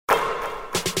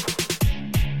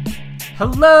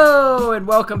Hello and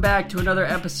welcome back to another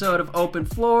episode of Open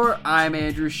Floor. I'm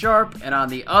Andrew Sharp, and on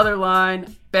the other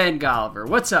line, Ben Golliver.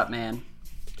 What's up, man?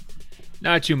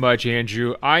 Not too much,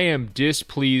 Andrew. I am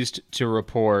displeased to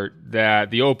report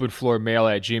that the Open Floor Mail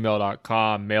at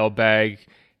gmail.com mailbag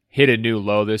hit a new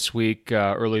low this week,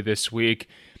 early this week.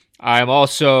 I'm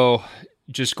also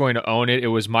just going to own it. It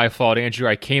was my fault, Andrew.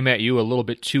 I came at you a little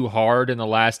bit too hard in the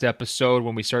last episode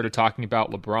when we started talking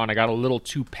about LeBron. I got a little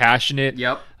too passionate,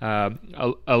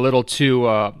 a little too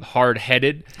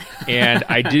hard-headed, and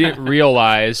I didn't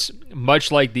realize,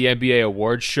 much like the NBA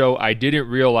awards show, I didn't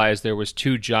realize there was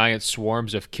two giant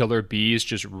swarms of killer bees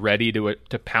just ready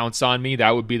to pounce on me.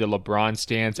 That would be the LeBron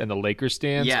stands and the Lakers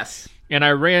stands. Yes. And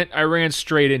I ran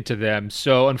straight into them.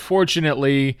 So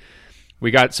unfortunately, we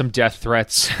got some death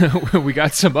threats. We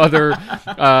got some other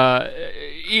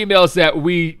emails that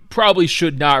we probably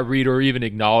should not read or even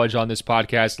acknowledge on this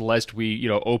podcast, lest we,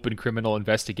 open criminal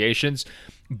investigations.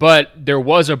 But there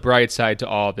was a bright side to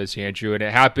all of this, Andrew, and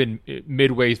it happened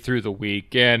midway through the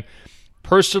week. And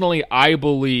personally, I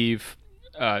believe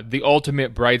the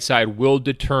ultimate bright side will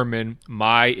determine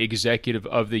my Executive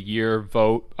of the Year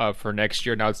vote for next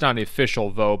year. Now, it's not an official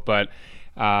vote, but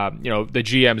the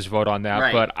GMs vote on that.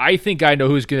 Right. But I think I know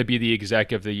who's going to be the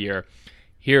Exec of the Year.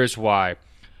 Here's why.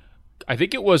 I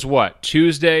think it was,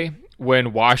 Tuesday,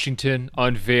 when Washington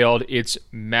unveiled its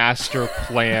master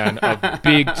plan of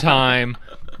big-time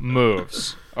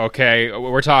moves. Okay,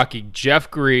 we're talking Jeff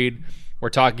Green. We're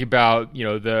talking about,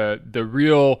 the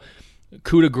real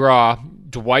coup de grace,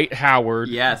 Dwight Howard,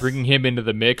 yes, bringing him into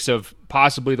the mix of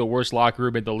possibly the worst locker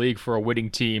room in the league for a winning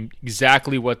team,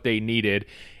 exactly what they needed.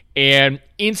 And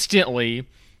instantly,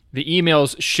 the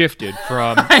emails shifted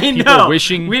from people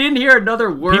wishing... We didn't hear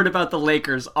another word about the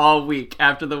Lakers all week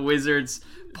after the Wizards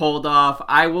pulled off.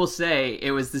 I will say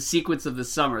it was the sequence of the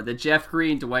summer. The Jeff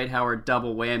Green, Dwight Howard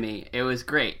double whammy. It was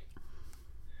great.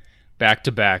 Back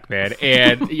to back, man.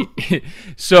 And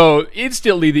so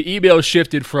instantly the email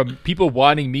shifted from people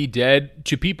wanting me dead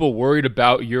to people worried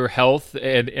about your health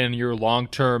and your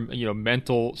long-term,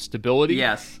 mental stability.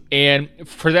 Yes. And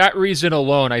for that reason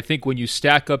alone, I think when you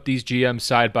stack up these GMs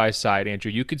side by side,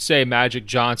 Andrew, you could say Magic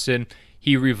Johnson,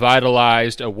 he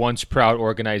revitalized a once proud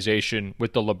organization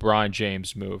with the LeBron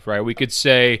James move, right? We could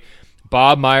say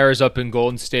Bob Myers up in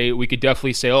Golden State, we could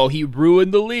definitely say, he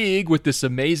ruined the league with this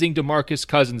amazing DeMarcus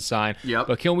Cousins sign. Yep.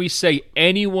 But can we say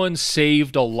anyone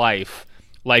saved a life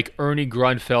like Ernie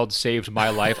Grunfeld saved my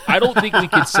life? I don't think we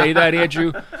could say that,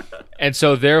 Andrew. And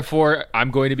so therefore,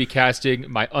 I'm going to be casting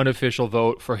my unofficial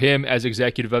vote for him as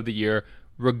Executive of the Year,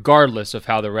 regardless of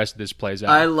how the rest of this plays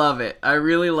out. I love it. I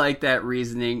really like that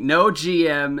reasoning. No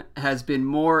GM has been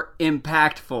more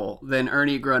impactful than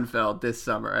Ernie Grunfeld this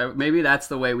summer. Maybe that's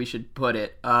the way we should put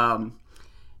it.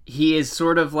 He is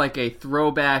sort of like a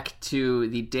throwback to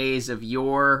the days of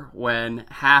yore when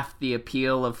half the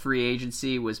appeal of free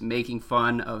agency was making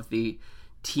fun of the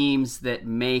teams that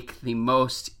make the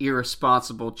most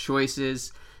irresponsible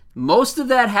choices. Most of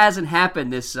that hasn't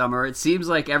happened this summer. It seems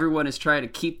like everyone is trying to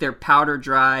keep their powder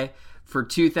dry for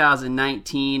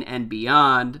 2019 and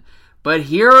beyond. But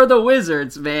here are the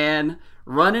Wizards, man,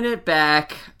 running it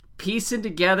back, piecing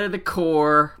together the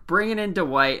core, bringing in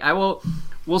Dwight.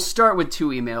 We'll start with two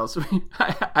emails.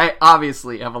 I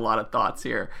obviously have a lot of thoughts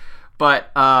here,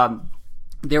 but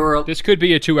this could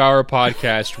be a 2-hour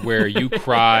podcast where you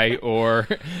cry or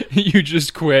you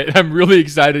just quit. I'm really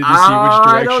excited to see which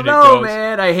direction it goes. I don't know,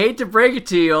 man. I hate to break it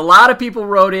to you. A lot of people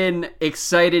wrote in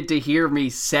excited to hear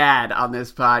me sad on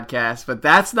this podcast, but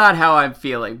that's not how I'm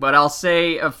feeling. But I'll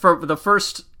say the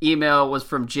first email was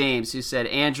from James, who said,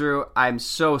 Andrew, I'm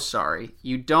so sorry.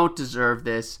 You don't deserve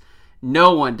this.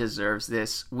 No one deserves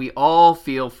this. We all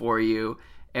feel for you.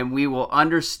 And we will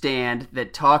understand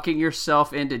that talking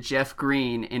yourself into Jeff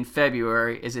Green in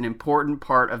February is an important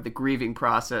part of the grieving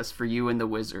process for you and the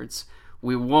Wizards.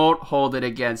 We won't hold it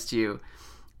against you.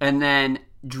 And then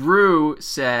Drew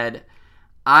said,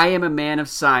 I am a man of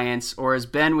science, or as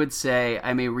Ben would say,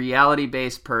 I'm a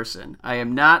reality-based person. I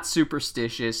am not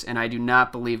superstitious, and I do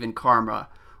not believe in karma.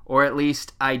 Or at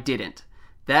least I didn't.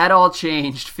 That all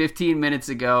changed 15 minutes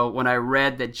ago when I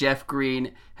read that Jeff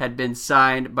Green had been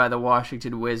signed by the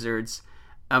Washington Wizards.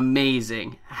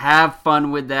 Amazing. Have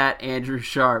fun with that, Andrew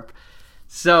Sharp.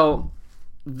 So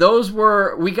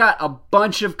we got a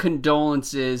bunch of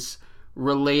condolences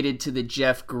related to the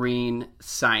Jeff Green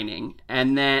signing.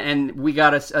 And we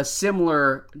got a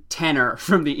similar tenor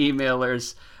from the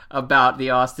emailers about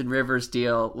the Austin Rivers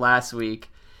deal last week.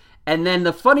 And then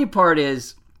the funny part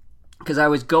is, because I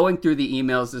was going through the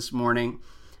emails this morning,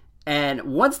 and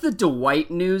once the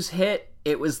Dwight news hit,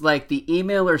 it was like the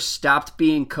emailers stopped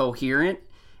being coherent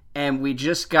and we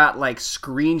just got like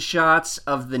screenshots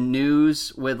of the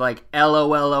news with like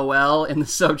LOLOL in the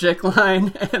subject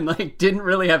line and like didn't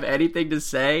really have anything to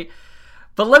say.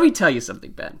 But let me tell you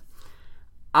something, Ben.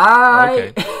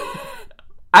 I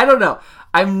don't know.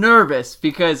 I'm nervous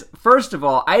because, first of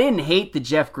all, I didn't hate the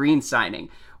Jeff Green signing,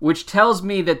 which tells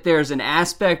me that there's an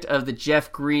aspect of the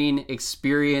Jeff Green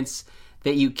experience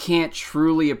that you can't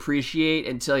truly appreciate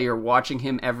until you're watching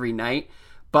him every night.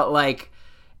 But like,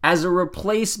 as a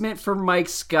replacement for Mike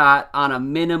Scott on a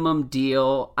minimum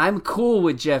deal, I'm cool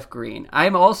with Jeff Green.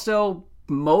 I'm also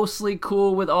mostly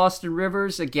cool with Austin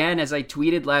Rivers. Again, as I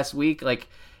tweeted last week, like,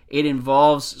 it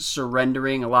involves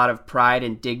surrendering a lot of pride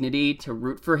and dignity to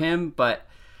root for him, but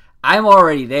I'm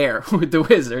already there with the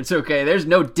Wizards, okay? There's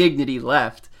no dignity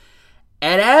left.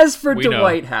 And as for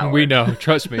Dwight Howard... We know.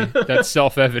 Trust me. That's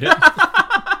self-evident.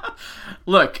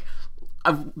 Look,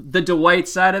 the Dwight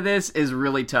side of this is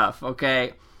really tough,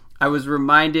 okay? I was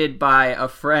reminded by a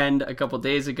friend a couple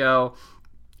days ago,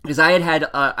 because I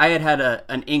had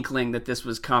an inkling that this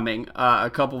was coming a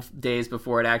couple days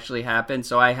before it actually happened,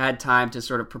 so I had time to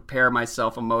sort of prepare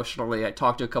myself emotionally. I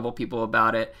talked to a couple people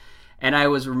about it, and I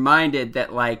was reminded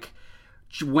that, like,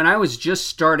 when I was just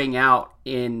starting out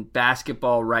in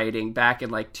basketball writing back in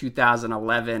like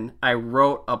 2011, I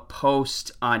wrote a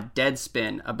post on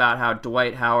Deadspin about how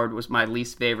Dwight Howard was my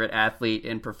least favorite athlete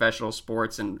in professional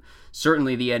sports and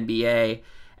certainly the NBA.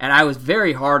 And I was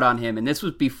very hard on him. And this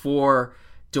was before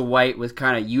Dwight was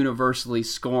kind of universally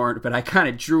scorned, but I kind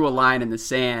of drew a line in the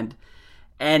sand.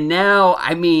 And now,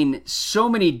 I mean, so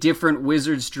many different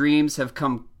Wizards dreams have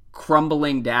come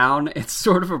crumbling down. It's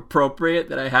sort of appropriate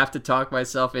that I have to talk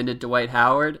myself into Dwight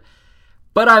Howard,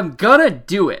 but I'm gonna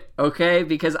do it, okay?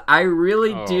 Because I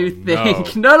really do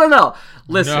think no.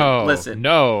 Listen.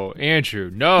 No, Andrew,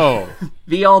 no.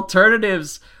 The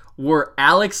alternatives were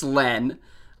Alex Len,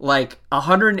 like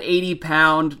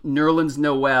 180-pound Nerlens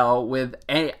Noel with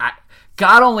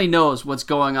God only knows what's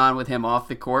going on with him off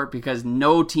the court because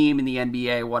no team in the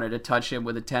NBA wanted to touch him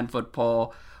with a 10-foot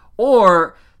pole,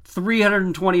 or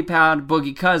 320-pound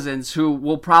Boogie Cousins, who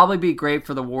will probably be great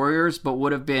for the Warriors, but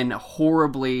would have been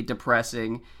horribly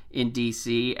depressing in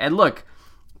DC. And look,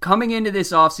 coming into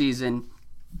this offseason,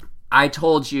 I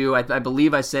told you, I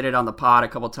believe I said it on the pod a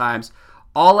couple times,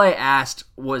 all I asked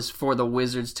was for the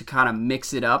Wizards to kind of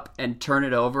mix it up and turn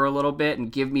it over a little bit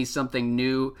and give me something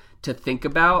new to think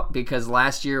about, because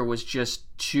last year was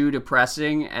just too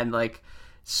depressing and like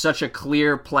such a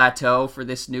clear plateau for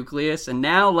this nucleus. And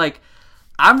now, like,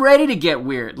 I'm ready to get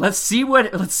weird. Let's see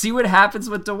what happens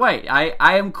with Dwight. I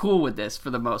am cool with this for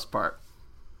the most part.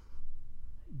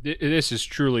 This is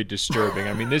truly disturbing.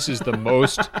 I mean, this is the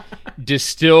most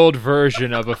distilled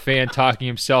version of a fan talking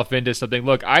himself into something.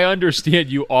 Look, I understand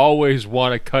you always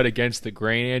want to cut against the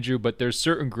grain, Andrew, but there's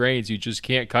certain grains you just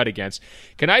can't cut against.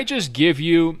 Can I just give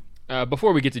you,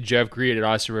 before we get to Jeff Green and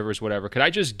Austin Rivers, whatever, could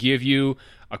I just give you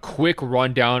a quick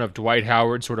rundown of Dwight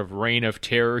Howard's sort of reign of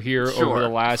terror here over the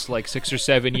last like 6 or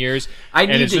 7 years? And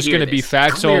it's just going to be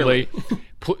facts only.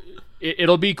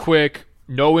 It'll be quick.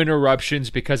 No interruptions,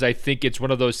 because I think it's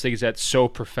one of those things that's so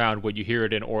profound when you hear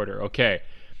it in order. Okay.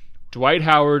 Dwight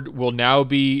Howard will now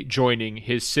be joining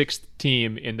his 6th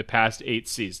team in the past 8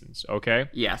 seasons. Okay?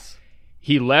 Yes.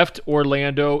 He left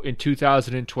Orlando in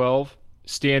 2012.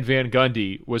 Stan Van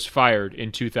Gundy was fired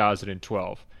in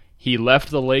 2012. He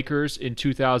left the Lakers in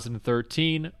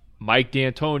 2013. Mike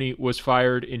D'Antoni was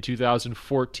fired in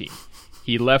 2014.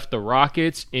 He left the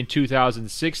Rockets in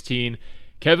 2016.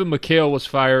 Kevin McHale was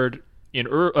fired in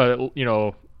early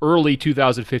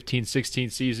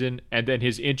 2015-16 season, and then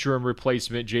his interim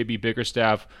replacement, JB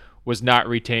Bickerstaff, was not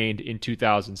retained in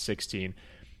 2016.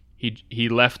 He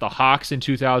left the Hawks in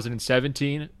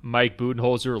 2017. Mike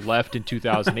Budenholzer left in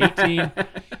 2018.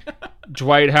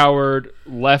 Dwight Howard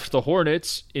left the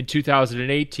Hornets in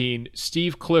 2018.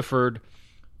 Steve Clifford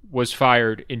was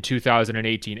fired in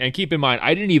 2018. And keep in mind,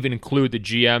 I didn't even include the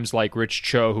GMs like Rich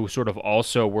Cho, who sort of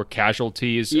also were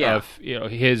casualties of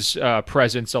his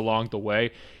presence along the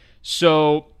way.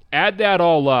 So add that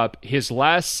all up, his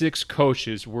last 6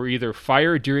 coaches were either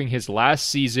fired during his last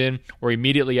season or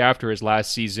immediately after his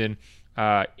last season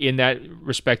in that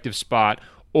respective spot,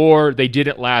 or they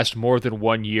didn't last more than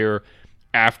 1 year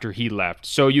after he left.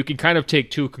 So you can kind of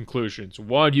take 2 conclusions.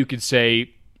 One, you could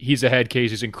say he's a head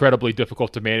case. He's incredibly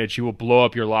difficult to manage. He will blow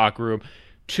up your locker room.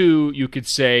 2, you could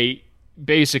say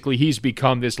basically he's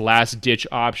become this last-ditch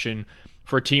option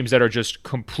for teams that are just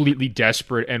completely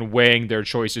desperate and weighing their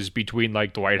choices between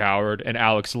like Dwight Howard and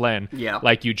Alex Len,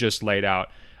 like you just laid out.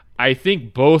 I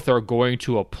think both are going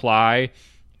to apply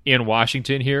in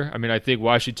Washington here. I mean, I think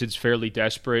Washington's fairly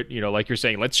desperate. Like you're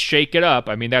saying, let's shake it up.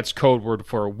 I mean, that's code word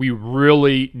for we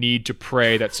really need to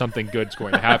pray that something good's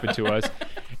going to happen to us.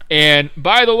 And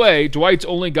by the way, Dwight's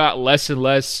only got less and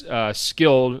less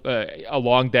skilled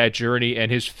along that journey,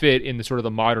 and his fit in the sort of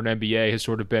the modern NBA has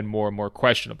sort of been more and more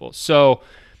questionable. So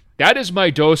that is my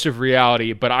dose of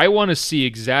reality, but I want to see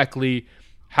exactly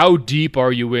how deep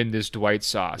are you in this Dwight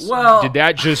sauce? Well, did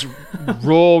that just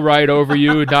roll right over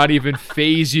you, not even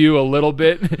phase you a little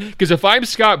bit? Because if I'm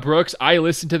Scott Brooks, I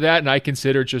listen to that and I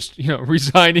consider just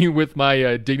resigning with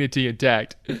my dignity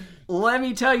intact. Let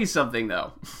me tell you something,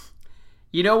 though.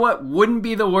 You know what wouldn't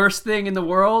be the worst thing in the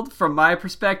world from my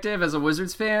perspective as a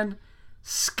Wizards fan?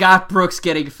 Scott Brooks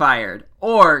getting fired.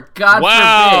 Or, God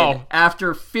forbid,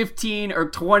 after 15 or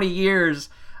 20 years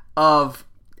of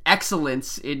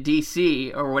excellence in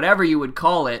DC, or whatever you would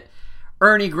call it,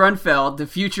 Ernie Grunfeld, the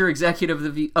future executive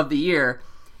of the year,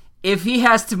 if he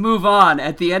has to move on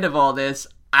at the end of all this,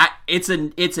 it's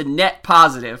a net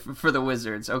positive for the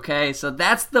Wizards, okay? So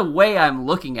that's the way I'm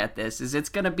looking at this, is it's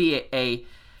going to be a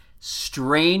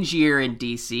strange year in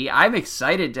DC. I'm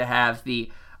excited to have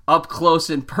the up close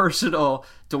and personal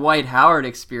Dwight Howard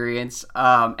experience.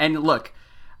 And look,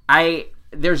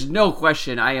 there's no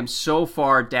question I am so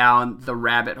far down the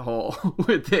rabbit hole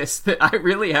with this that I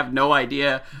really have no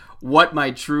idea what my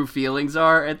true feelings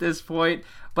are at this point.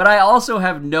 But I also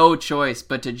have no choice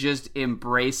but to just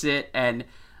embrace it and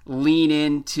lean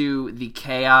into the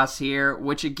chaos here,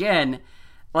 which again,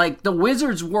 like, the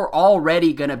Wizards were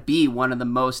already going to be one of the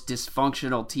most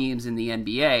dysfunctional teams in the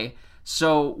NBA,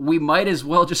 so we might as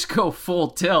well just go full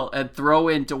tilt and throw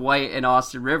in Dwight and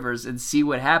Austin Rivers and see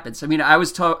what happens. I mean, I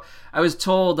was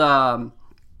told a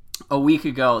week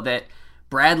ago that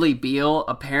Bradley Beal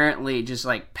apparently just,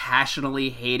 like, passionately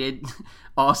hated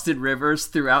Austin Rivers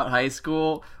throughout high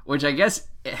school, which I guess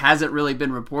it hasn't really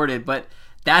been reported, but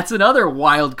that's another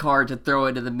wild card to throw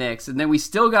into the mix. And then we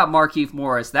still got Markieff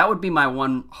Morris. That would be my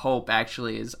one hope,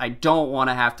 actually, is I don't want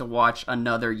to have to watch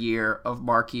another year of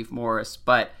Markieff Morris.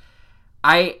 But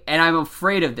I'm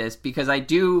afraid of this because I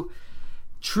do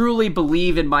truly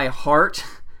believe in my heart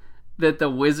that the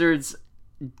Wizards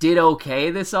did okay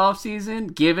this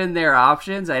offseason, given their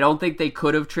options. I don't think they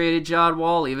could have traded John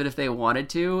Wall, even if they wanted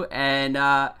to. And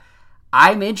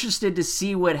I'm interested to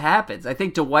see what happens. I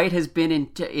think Dwight has been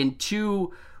in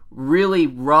two really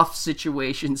rough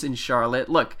situations in Charlotte.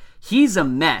 Look, he's a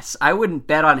mess. I wouldn't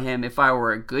bet on him if I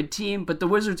were a good team, but the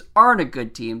Wizards aren't a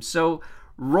good team. So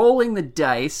rolling the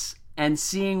dice and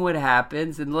seeing what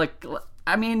happens. And look,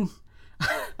 I mean,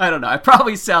 I don't know. I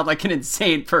probably sound like an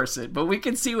insane person, but we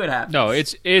can see what happens. No,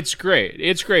 it's great.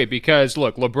 It's great because,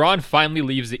 look, LeBron finally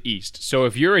leaves the East. So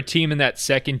if you're a team in that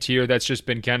second tier that's just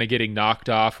been kind of getting knocked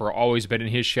off or always been in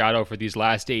his shadow for these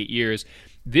last 8 years,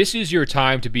 this is your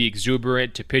time to be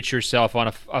exuberant, to pitch yourself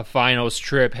on a finals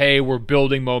trip. Hey, we're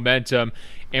building momentum.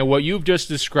 And what you've just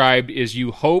described is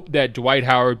you hope that Dwight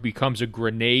Howard becomes a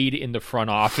grenade in the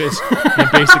front office and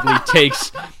basically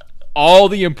takes all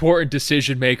the important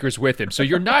decision makers with him. So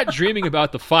you're not dreaming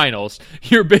about the finals.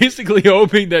 You're basically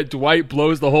hoping that Dwight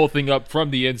blows the whole thing up from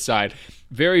the inside.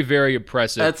 Very, very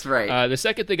impressive. That's right. The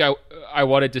second thing I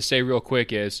wanted to say real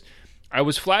quick is I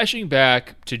was flashing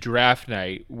back to draft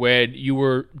night when you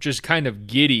were just kind of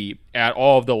giddy at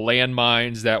all of the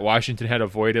landmines that Washington had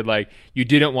avoided. Like, you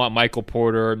didn't want Michael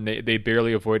Porter, and they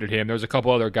barely avoided him. There was a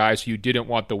couple other guys who you didn't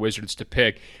want the Wizards to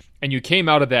pick. And you came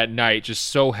out of that night just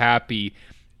so happy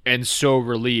and so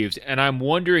relieved. And I'm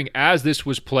wondering, as this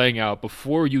was playing out,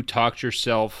 before you talked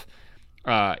yourself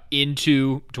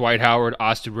into Dwight Howard,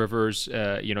 Austin Rivers,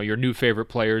 your new favorite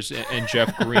players, and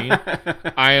Jeff Green,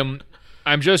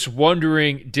 I'm just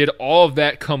wondering, did all of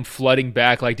that come flooding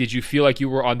back? Like, did you feel like you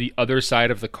were on the other side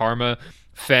of the karma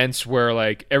fence where,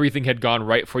 like, everything had gone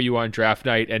right for you on draft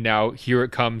night and now here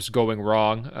it comes going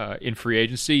wrong in free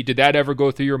agency? Did that ever go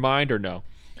through your mind or no?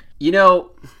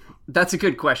 That's a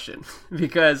good question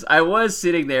because I was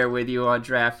sitting there with you on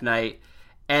draft night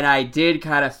and I did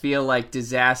kind of feel like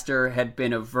disaster had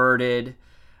been averted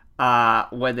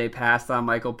when they passed on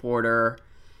Michael Porter.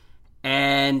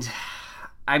 And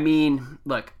I mean,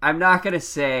 look, I'm not going to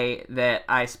say that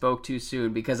I spoke too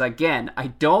soon because, again, I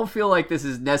don't feel like this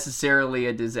is necessarily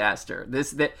a disaster.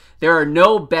 There are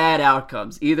no bad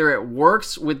outcomes. Either it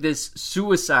works with this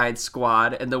suicide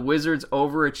squad and the Wizards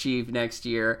overachieve next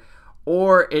year,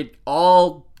 or it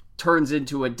all turns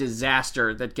into a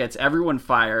disaster that gets everyone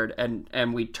fired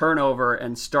and we turn over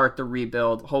and start the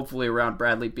rebuild, hopefully around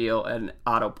Bradley Beal and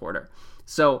Otto Porter.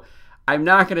 So I'm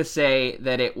not going to say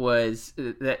that it was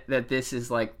that this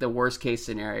is like the worst case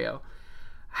scenario.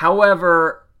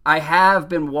 However, I have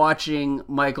been watching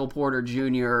Michael Porter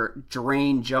Jr.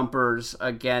 drain jumpers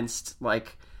against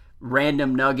like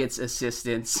random Nuggets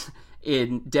assistants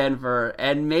in Denver,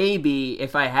 and maybe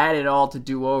if I had it all to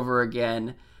do over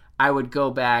again, I would go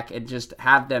back and just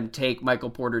have them take Michael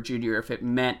Porter Jr. if it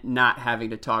meant not having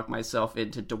to talk myself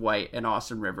into Dwight and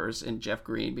Austin Rivers and Jeff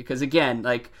Green. Because again,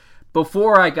 like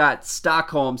before I got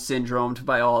Stockholm syndromed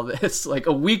by all this, like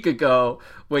a week ago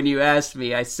when you asked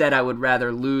me, I said I would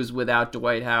rather lose without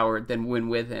Dwight Howard than win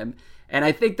with him. And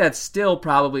I think that's still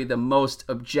probably the most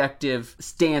objective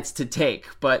stance to take.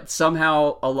 But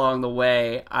somehow along the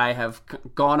way, I have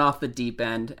gone off the deep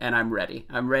end, and I'm ready.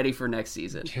 I'm ready for next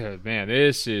season. Yeah, man,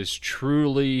 this is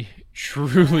truly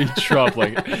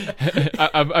troubling.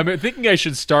 I'm thinking I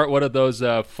should start one of those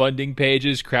funding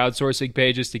pages, crowdsourcing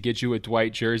pages to get you a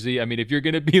Dwight jersey. I mean, if you're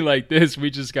going to be like this,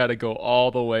 we just got to go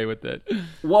all the way with it.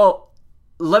 Well,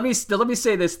 let me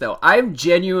say this though. I'm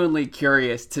genuinely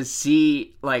curious to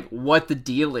see like what the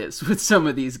deal is with some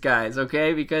of these guys,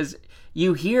 okay? Because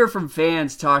you hear from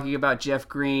fans talking about Jeff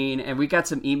Green, and we got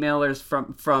some emailers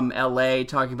from LA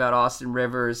talking about Austin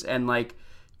Rivers and like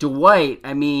Dwight.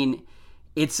 I mean,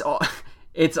 it's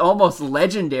almost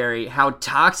legendary how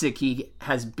toxic he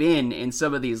has been in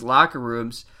some of these locker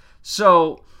rooms.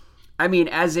 So I mean,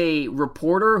 as a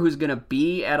reporter who's going to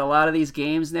be at a lot of these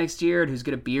games next year and who's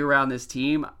going to be around this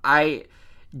team, I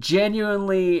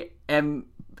genuinely am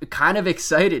kind of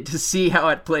excited to see how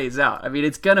it plays out. I mean,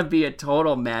 it's going to be a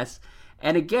total mess.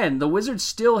 And again, the Wizards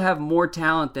still have more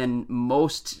talent than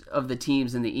most of the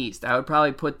teams in the East. I would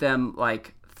probably put them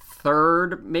like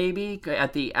third maybe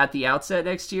at the outset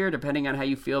next year, depending on how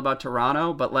you feel about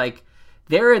Toronto. But like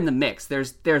they're in the mix.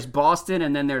 There's Boston,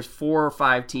 and then there's 4 or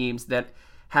 5 teams that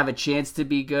have a chance to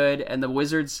be good, and the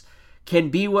Wizards can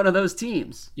be one of those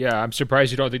teams. Yeah, I'm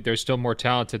surprised you don't think they're still more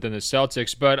talented than the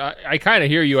Celtics, but I kind of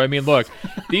hear you. I mean, look,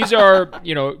 these are,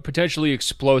 potentially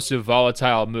explosive,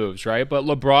 volatile moves, right? But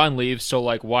LeBron leaves, so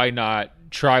like why not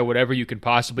try whatever you can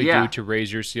possibly do to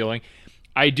raise your ceiling?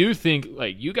 I do think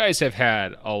like you guys have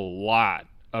had a lot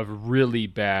of really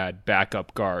bad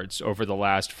backup guards over the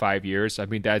last 5 years. I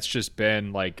mean, that's just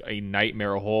been like a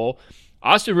nightmare hole.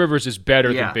 Austin Rivers is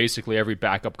better than basically every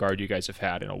backup guard you guys have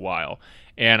had in a while.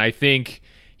 And I think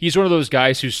he's one of those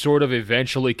guys who sort of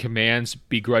eventually commands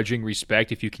begrudging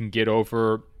respect if you can get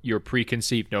over your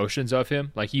preconceived notions of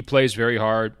him. Like he plays very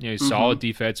hard, he's solid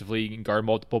defensively, he can guard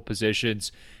multiple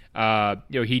positions.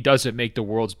 He doesn't make the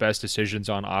world's best decisions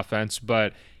on offense,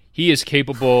 but he is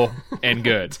capable and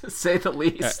good. To say the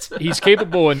least. He's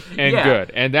capable and good.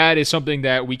 And that is something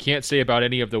that we can't say about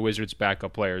any of the Wizards'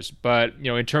 backup players. But,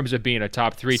 in terms of being a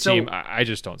top 3 team, I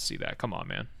just don't see that. Come on,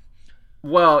 man.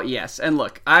 Well, yes. And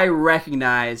look, I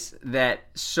recognize that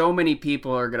so many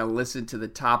people are going to listen to the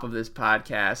top of this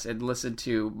podcast and listen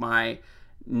to my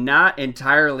not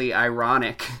entirely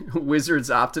ironic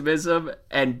Wizards optimism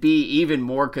and be even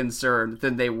more concerned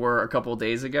than they were a couple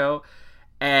days ago.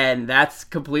 And that's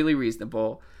completely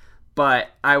reasonable. But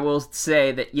I will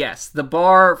say that, yes, the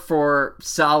bar for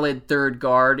solid third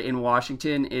guard in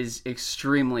Washington is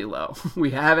extremely low.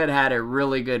 We haven't had a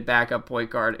really good backup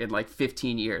point guard in like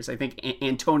 15 years. I think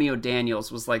Antonio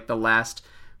Daniels was like the last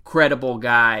credible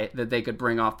guy that they could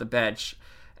bring off the bench.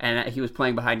 And he was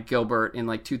playing behind Gilbert in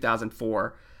like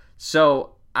 2004.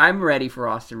 So I'm ready for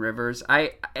Austin Rivers.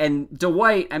 And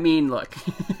Dwight, I mean, look,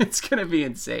 it's going to be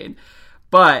insane.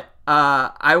 But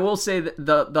I will say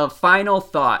that the final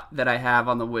thought that I have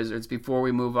on the Wizards before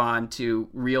we move on to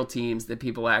real teams that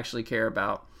people actually care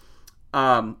about,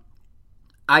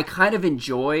 I kind of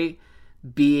enjoy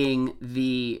being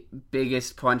the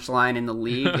biggest punchline in the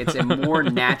league. It's a more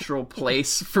natural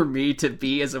place for me to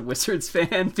be as a Wizards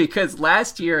fan because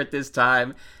last year at this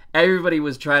time, everybody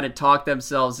was trying to talk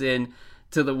themselves in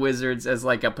to the Wizards as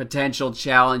like a potential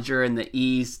challenger in the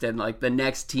East and like the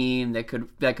next team that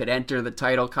could enter the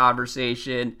title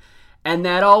conversation. And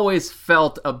that always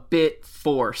felt a bit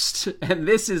forced. And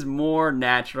this is more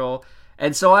natural.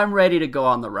 And so I'm ready to go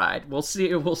on the ride. We'll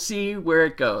see where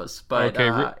it goes, but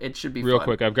it should be real fun.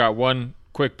 Quick. I've got one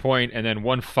quick point and then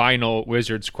one final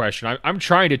Wizards question. I'm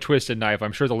trying to twist a knife.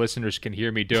 I'm sure the listeners can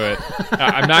hear me do it.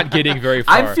 I'm not getting very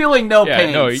far. I'm feeling no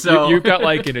pain. No, so. you've got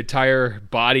like an entire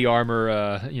body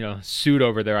armor, suit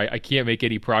over there. I can't make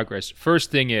any progress. First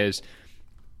thing is,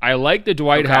 I like the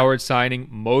Dwight Howard signing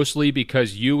mostly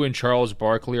because you and Charles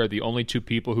Barkley are the only 2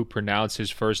 people who pronounce his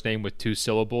first name with 2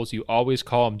 syllables. You always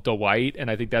call him Dwight,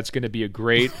 and I think that's going to be a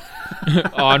great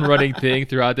on-running thing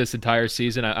throughout this entire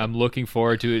season. I'm looking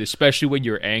forward to it, especially when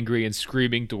you're angry and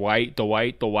screaming Dwight,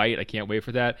 Dwight, Dwight. I can't wait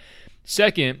for that.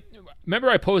 Second, remember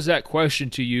I posed that question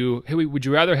to you, hey, would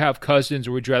you rather have Cousins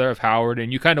or would you rather have Howard?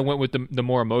 And you kind of went with the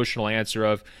more emotional answer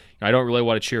of, I don't really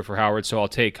want to cheer for Howard, so I'll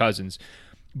take Cousins.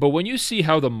 But when you see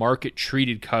how the market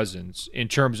treated Cousins in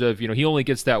terms of, he only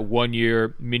gets that 1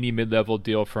 year mid-level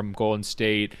deal from Golden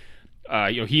State.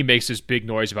 He makes this big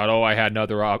noise about, I had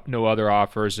no other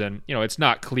offers. And, it's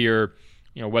not clear,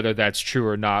 whether that's true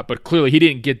or not. But clearly he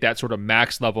didn't get that sort of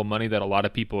max level money that a lot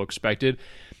of people expected.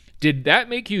 Did that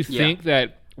make you think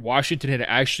that Washington had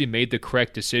actually made the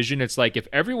correct decision? It's like if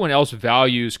everyone else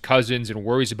values Cousins and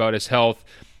worries about his health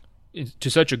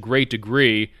to such a great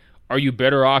degree, are you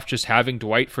better off just having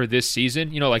Dwight for this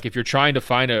season? Like if you're trying to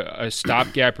find a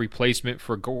stopgap replacement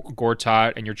for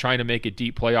Gortat and you're trying to make a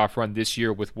deep playoff run this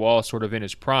year with Wall sort of in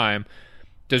his prime,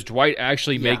 does Dwight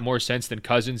actually make more sense than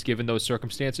Cousins given those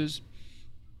circumstances?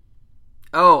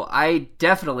 Oh, I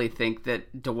definitely think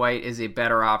that Dwight is a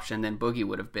better option than Boogie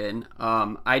would have been.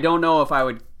 I don't know if I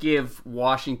would give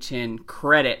Washington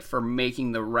credit for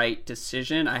making the right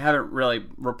decision. I haven't really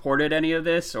reported any of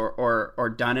this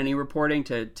or done any reporting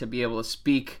to be able to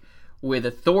speak with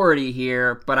authority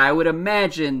here, but I would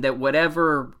imagine that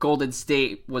whatever Golden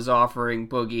State was offering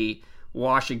Boogie,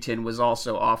 Washington was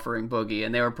also offering Boogie,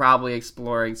 and they were probably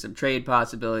exploring some trade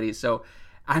possibilities. So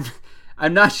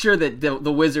I'm not sure that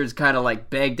the Wizards kind of like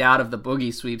begged out of the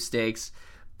Boogie sweepstakes,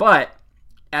 but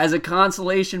as a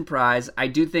consolation prize, I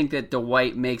do think that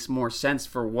Dwight makes more sense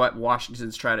for what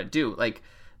Washington's trying to do. Like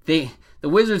the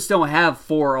Wizards don't have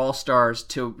 4 All-Stars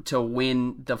to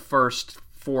win the first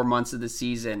 4 months of the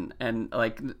season, and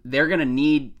like they're gonna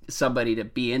need somebody to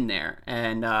be in there,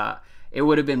 and it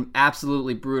would have been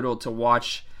absolutely brutal to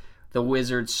watch the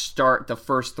Wizards start the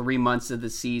first 3 months of the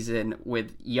season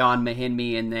with Jan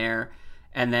Mahinmi in there,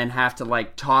 and then have to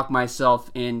like talk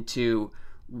myself into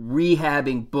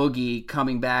rehabbing Boogie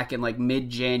coming back in like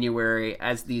mid-January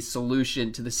as the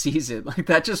solution to the season. Like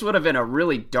that just would have been a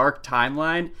really dark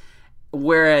timeline.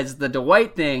 Whereas the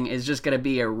Dwight thing is just going to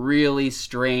be a really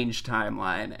strange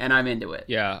timeline, and I'm into it.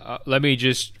 Yeah, let me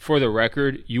just, for the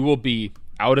record, you will be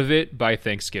out of it by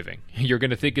Thanksgiving. You're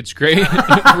going to think it's great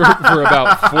for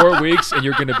about 4 weeks, and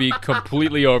you're going to be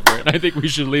completely over it. I think we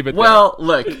should leave it there. Well,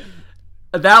 look,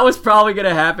 that was probably going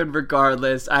to happen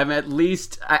regardless. At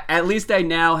least I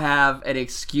now have an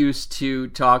excuse to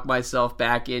talk myself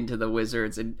back into the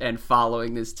Wizards and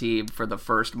following this team for the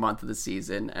first month of the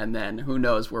season, and then who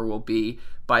knows where we'll be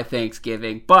by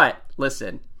Thanksgiving. But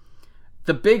listen,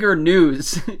 the bigger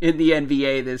news in the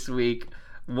NBA this week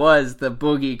was the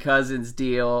Boogie Cousins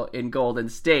deal in Golden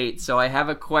State. So I have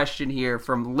a question here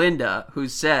from Linda, who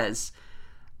says,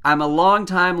 I'm a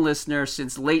long-time listener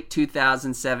since late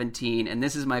 2017, and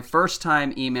this is my first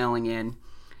time emailing in.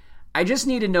 I just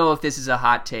need to know if this is a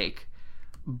hot take.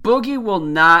 Boogie will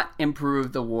not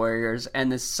improve the Warriors,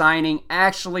 and the signing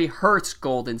actually hurts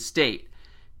Golden State.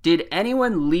 Did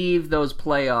anyone leave those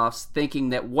playoffs thinking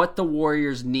that what the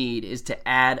Warriors need is to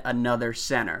add another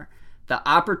center? The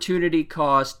opportunity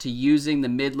cost to using the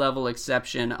mid-level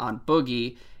exception on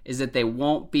Boogie is that they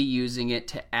won't be using it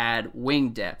to add wing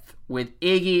depth. With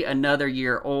Iggy another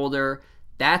year older,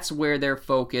 that's where their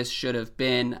focus should have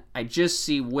been. I just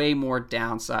see way more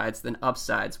downsides than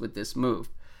upsides with this move.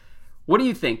 What do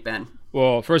you think, Ben?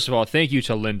 Well, first of all, thank you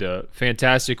to Linda.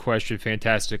 Fantastic question,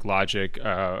 fantastic logic.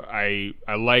 I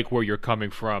like where you're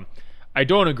coming from. I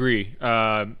don't agree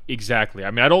exactly.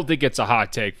 I mean, I don't think it's a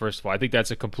hot take, first of all. I think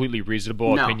that's a completely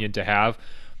reasonable opinion to have.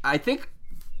 I think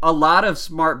a lot of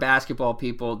smart basketball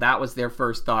people, that was their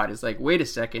first thought. Is like, wait a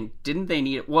second, didn't they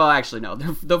need it? Well, actually, no.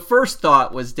 The first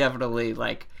thought was definitely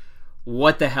like,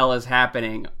 what the hell is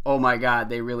happening? Oh my God,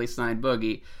 they really signed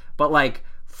Boogie. But like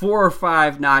 4 or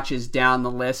 5 notches down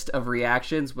the list of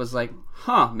reactions was like,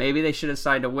 maybe they should have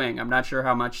signed a wing. I'm not sure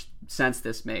how much sense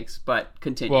this makes, but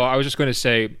continue. Well, I was just going to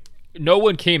say, no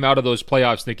one came out of those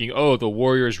playoffs thinking, the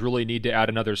Warriors really need to add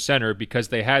another center, because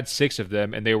they had 6 of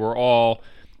them and they were all,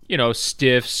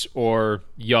 stiffs or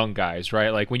young guys,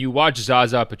 right? Like when you watch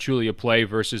Zaza Pachulia play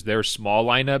versus their small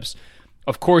lineups,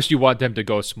 of course you want them to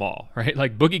go small, right?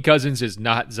 Like Boogie Cousins is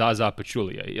not Zaza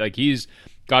Pachulia. Like he's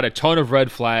got a ton of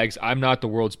red flags. I'm not the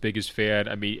world's biggest fan.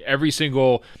 I mean, every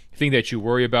single thing that you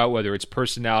worry about, whether it's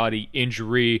personality,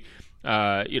 injury,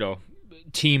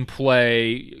 team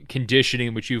play,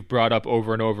 conditioning, which you've brought up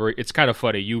over and over. It's kind of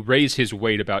funny. You raise his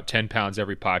weight about 10 pounds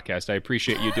every podcast. I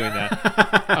appreciate you doing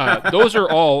that. Those are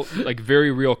all like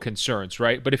very real concerns,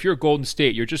 right? But if you're Golden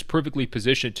State, you're just perfectly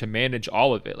positioned to manage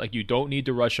all of it. Like you don't need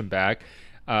to rush him back.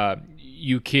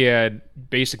 You can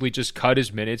basically just cut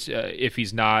his minutes if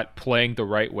he's not playing the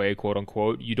right way, quote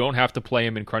unquote. You don't have to play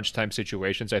him in crunch time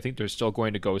situations. I think they're still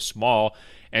going to go small.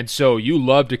 And so you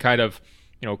love to kind of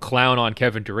clown on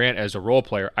Kevin Durant as a role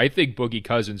player. I think Boogie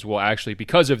Cousins will actually,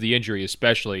 because of the injury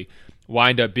especially,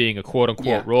 wind up being a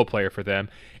quote-unquote role player for them.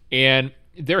 And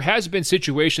there has been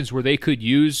situations where they could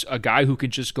use a guy who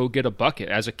can just go get a bucket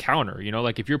as a counter.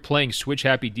 Like if you're playing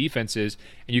switch-happy defenses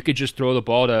and you could just throw the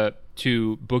ball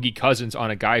to Boogie Cousins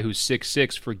on a guy who's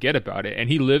 6'6", forget about it. And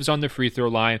he lives on the free throw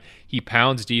line. He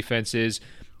pounds defenses.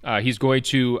 He's going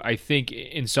to, I think,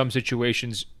 in some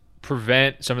situations,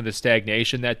 prevent some of the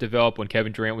stagnation that developed when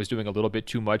Kevin Durant was doing a little bit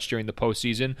too much during the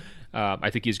postseason. I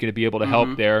think he's going to be able to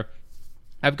help there.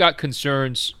 I've got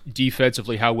concerns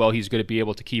defensively how well he's going to be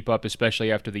able to keep up,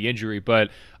 especially after the injury. But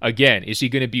again, is he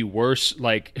going to be worse,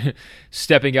 like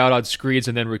stepping out on screens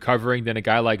and then recovering than a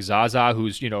guy like Zaza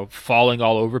who's, falling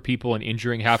all over people and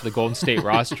injuring half the Golden State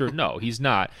roster? No, he's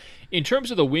not. In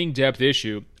terms of the wing depth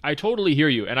issue, I totally hear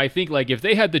you. And I think like if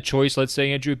they had the choice, let's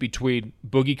say, Andrew, between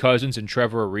Boogie Cousins and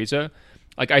Trevor Ariza,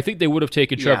 like I think they would have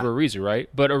taken Trevor Ariza, right?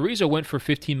 But Ariza went for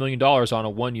 $15 million on a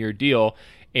one-year deal.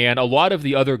 And a lot of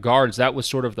the other guards, that was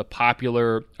sort of the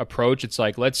popular approach. It's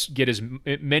like, let's get as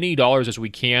many dollars as we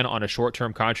can on a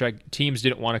short-term contract. Teams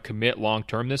didn't want to commit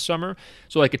long-term this summer.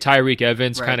 So like a Tyreke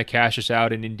Evans kind of cashes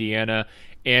out in Indiana.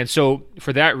 And so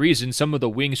for that reason, some of the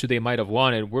wings who they might have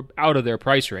wanted were out of their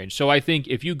price range. So I think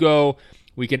if you go,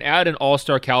 we can add an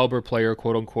all-star caliber player,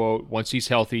 quote-unquote, once he's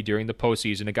healthy during the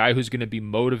postseason, a guy who's going to be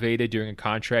motivated during a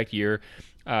contract year,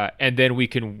 and then we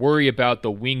can worry about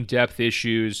the wing depth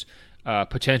issues,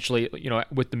 potentially,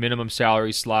 with the minimum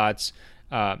salary slots,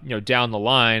 down the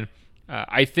line.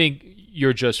 I think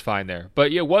you're just fine there.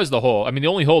 But it was the hole. I mean, the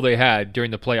only hole they had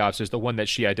during the playoffs is the one that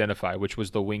she identified, which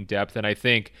was the wing depth. And I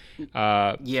think,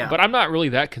 but I'm not really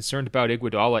that concerned about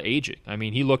Iguodala aging. I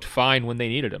mean, he looked fine when they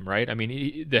needed him, right? I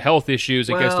mean, the health issues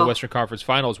against the Western Conference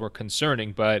Finals were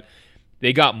concerning, but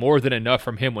they got more than enough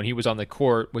from him when he was on the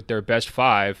court with their best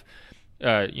five,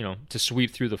 to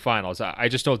sweep through the finals. I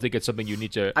just don't think it's something you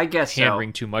need to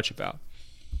hand-wring too much about.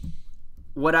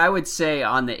 What I would say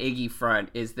on the Iggy front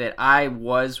is that I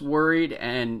was worried,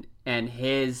 and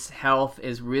his health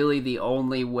is really the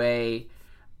only way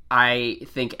I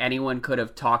think anyone could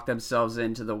have talked themselves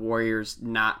into the Warriors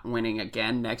not winning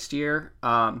again next year.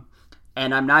 And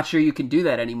I'm not sure you can do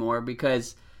that anymore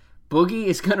because Boogie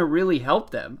is going to really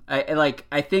help them.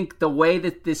 I think the way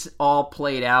that this all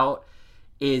played out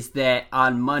is that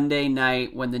on Monday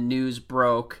night when the news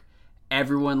broke,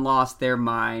 everyone lost their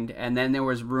mind, and then there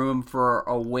was room for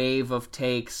a wave of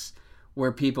takes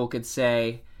where people could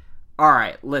say, all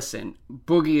right, listen,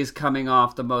 Boogie is coming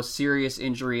off the most serious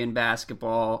injury in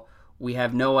basketball. We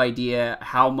have no idea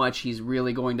how much he's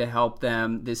really going to help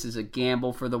them. This is a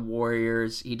gamble for the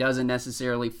Warriors. He doesn't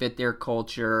necessarily fit their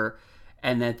culture,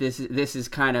 and that this is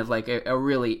kind of like a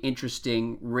really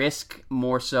interesting risk,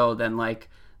 more so than like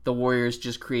the Warriors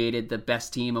just created the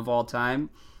best team of all time.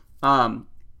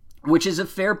 Which is a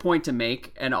fair point to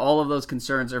make, and all of those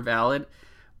concerns are valid.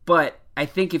 But I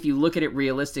think if you look at it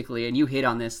realistically, and you hit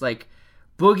on this, like,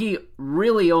 Boogie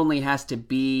really only has to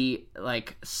be,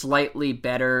 like, slightly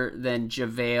better than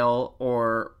JaVale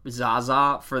or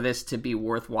Zaza for this to be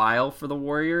worthwhile for the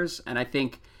Warriors. And I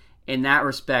think in that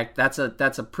respect, that's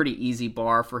a pretty easy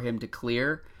bar for him to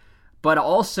clear. But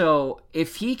also,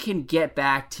 if he can get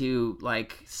back to,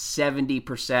 like,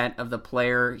 70% of the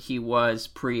player he was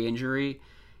pre-injury,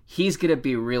 he's going to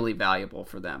be really valuable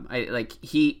for them.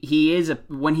 He is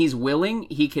when he's willing,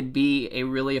 he could be a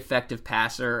really effective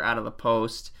passer out of the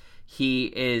post.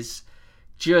 He is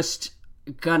just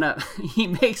he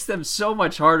makes them so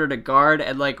much harder to guard,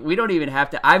 and like we don't even have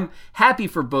to. I'm happy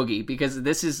for Boogie because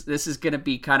this is going to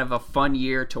be kind of a fun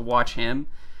year to watch him.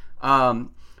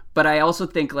 But I also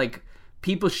think like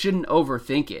people shouldn't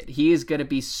overthink it. He is going to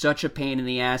be such a pain in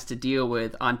the ass to deal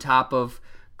with, on top of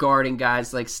guarding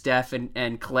guys like Steph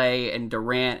and Clay and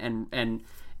Durant and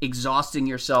exhausting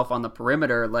yourself on the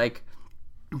perimeter. Like,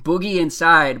 Boogie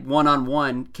inside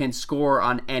one-on-one can score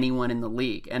on anyone in the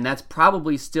league, and that's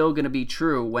probably still going to be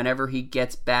true whenever he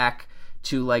gets back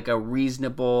to like a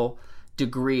reasonable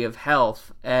degree of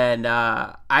health. And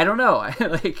I don't know,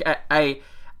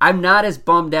 I'm not as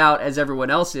bummed out as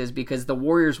everyone else is, because the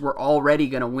Warriors were already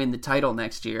going to win the title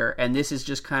next year, and this is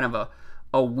just kind of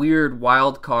a weird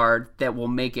wild card that will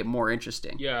make it more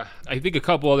interesting. Yeah, I think a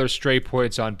couple other stray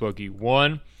points on Boogie.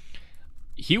 One,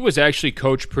 he was actually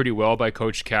coached pretty well by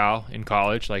Coach Cal in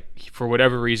college. Like, for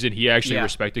whatever reason, he actually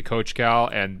respected Coach Cal,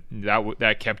 and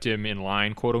that kept him in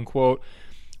line, quote unquote.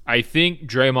 I think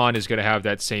Draymond is going to have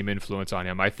that same influence on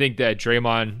him. I think that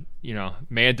Draymond,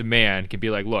 man to man, can be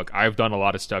like, look, I've done a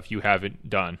lot of stuff you haven't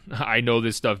done. I know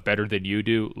this stuff better than you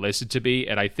do. Listen to me.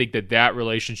 And I think that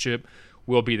relationship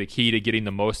will be the key to getting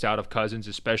the most out of Cousins,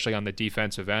 especially on the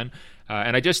defensive end.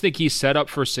 And I just think he's set up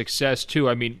for success too.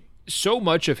 I mean, so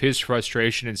much of his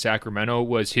frustration in Sacramento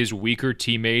was his weaker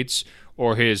teammates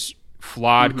or his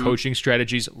flawed coaching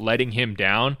strategies letting him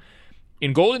down.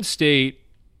 In Golden State,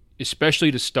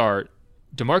 especially to start,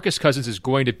 DeMarcus Cousins is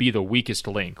going to be the weakest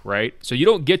link, right? So you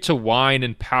don't get to whine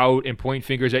and pout and point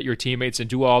fingers at your teammates and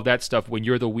do all that stuff when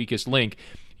you're the weakest link.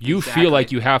 You feel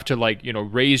like you have to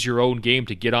raise your own game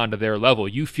to get onto their level.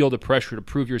 You feel the pressure to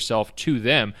prove yourself to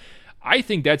them. I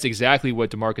think that's exactly what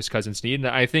DeMarcus Cousins needed.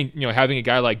 And I think, having a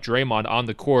guy like Draymond on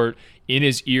the court in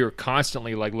his ear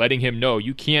constantly, letting him know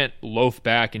you can't loaf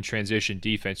back in transition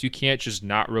defense. You can't just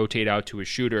not rotate out to a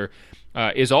shooter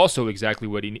is also exactly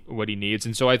what he needs.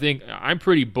 And so I think I'm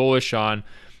pretty bullish on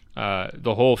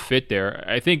the whole fit there.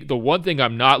 I think the one thing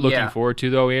I'm not looking forward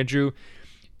to, though, Andrew,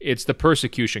 it's the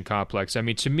persecution complex. I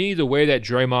mean, to me, the way that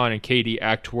Draymond and KD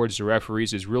act towards the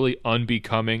referees is really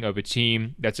unbecoming of a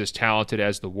team that's as talented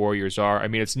as the Warriors are. I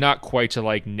mean, it's not quite to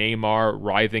Neymar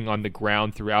writhing on the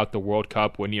ground throughout the World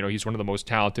Cup when, he's one of the most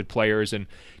talented players and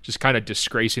just kind of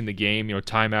disgracing the game,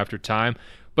 time after time.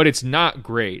 But it's not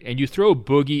great. And you throw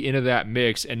Boogie into that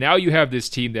mix, and now you have this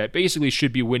team that basically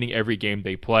should be winning every game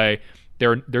they play.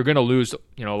 They're going to lose,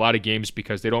 a lot of games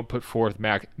because they don't put forth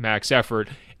max effort,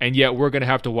 and yet we're going to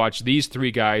have to watch these three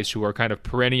guys who are kind of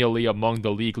perennially among the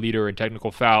league leader in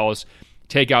technical fouls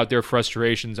take out their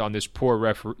frustrations on these poor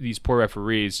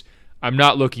referees. I'm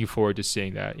not looking forward to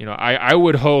seeing that. I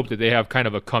would hope that they have kind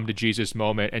of a come to Jesus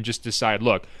moment and just decide,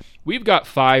 look, we've got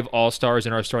 5 all-stars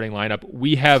in our starting lineup.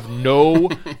 We have no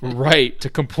right to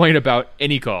complain about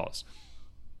any calls.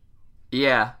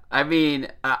 Yeah, I mean,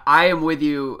 I am with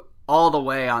you all the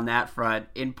way on that front,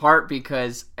 in part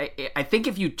because I think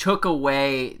if you took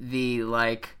away the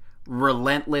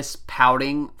relentless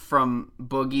pouting from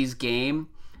Boogie's game,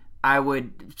 I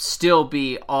would still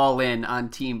be all in on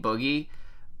Team Boogie.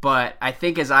 But I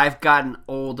think as I've gotten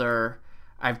older,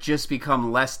 I've just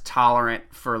become less tolerant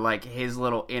for his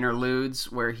little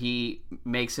interludes where he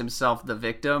makes himself the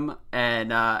victim,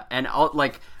 and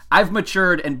I've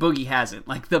matured and Boogie hasn't.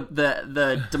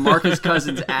 The DeMarcus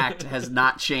Cousins act has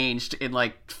not changed in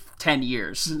 10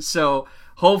 years. So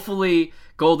hopefully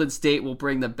Golden State will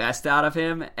bring the best out of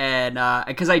him. And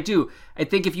because I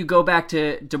think if you go back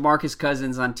to DeMarcus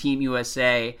Cousins on Team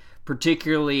USA,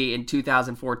 particularly in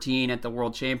 2014 at the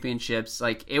World Championships,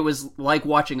 it was like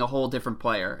watching a whole different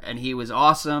player. And he was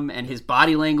awesome, and his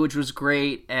body language was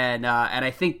great. And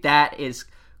I think that is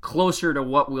closer to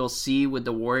what we'll see with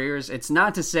the Warriors. It's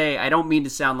not to say, I don't mean to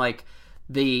sound like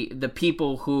the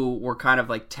people who were kind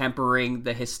of tempering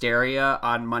the hysteria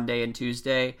on Monday and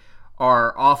Tuesday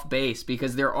are off base,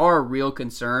 because there are real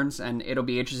concerns, and it'll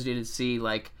be interesting to see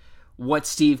what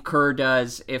Steve Kerr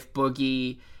does if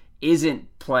Boogie isn't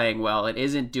playing well and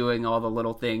isn't doing all the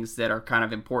little things that are kind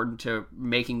of important to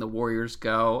making the Warriors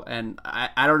go. And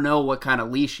I don't know what kind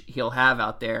of leash he'll have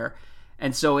out there.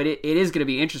 And so it is going to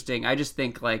be interesting. I just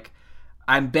think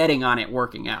I'm betting on it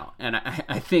working out. And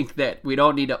I think that we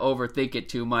don't need to overthink it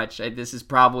too much. This is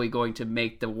probably going to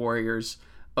make the Warriors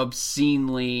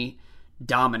obscenely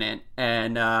dominant.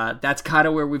 And that's kind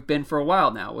of where we've been for a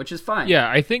while now, which is fine. Yeah,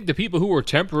 I think the people who were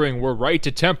tempering were right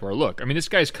to temper. Look, I mean, this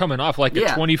guy's coming off a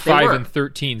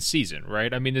 25-13 season,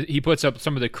 right? I mean, he puts up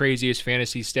some of the craziest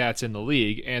fantasy stats in the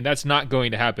league, and that's not going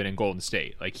to happen in Golden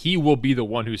State. He will be the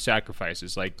one who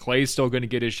sacrifices. Klay's still going to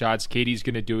get his shots. KD's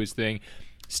going to do his thing.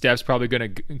 Steph's probably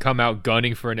going to come out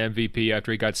gunning for an MVP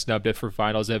after he got snubbed for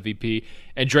Finals MVP,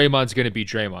 and Draymond's going to be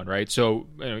Draymond, right? So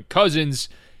Cousins,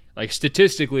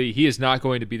 statistically, he is not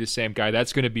going to be the same guy.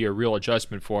 That's going to be a real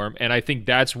adjustment for him, and I think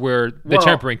that's where the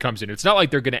tempering comes in. It's not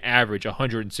like they're going to average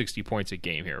 160 points a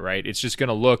game here, right? It's just going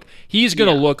to look – he's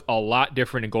going to look a lot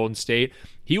different in Golden State.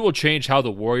 He will change how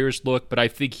the Warriors look, but I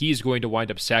think he's going to wind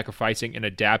up sacrificing and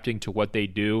adapting to what they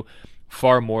do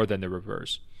far more than the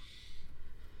reverse.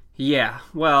 Yeah,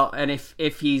 well, and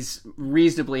if he's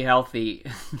reasonably healthy,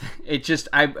 it just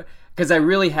because I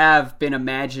really have been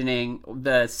imagining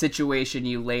the situation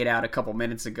you laid out a couple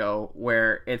minutes ago,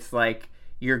 where it's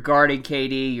you're guarding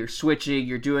KD, you're switching,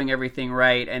 you're doing everything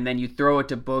right, and then you throw it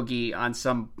to Boogie on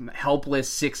some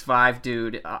helpless 6'5"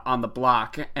 dude on the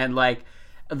block, and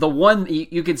the one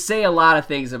you can say a lot of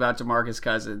things about DeMarcus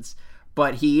Cousins,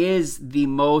 but he is the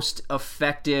most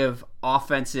effective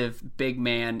offensive big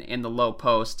man in the low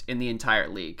post in the entire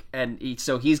league. And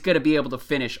so he's going to be able to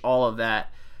finish all of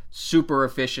that super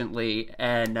efficiently.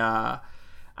 And I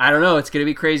don't know, it's going to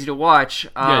be crazy to watch.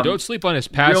 Don't sleep on his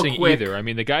passing either. I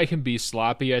mean, the guy can be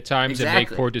sloppy at times and make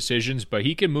poor decisions, but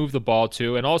he can move the ball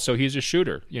too. And also, he's a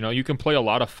shooter. You can play a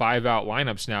lot of 5-out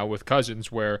lineups now with Cousins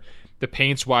where the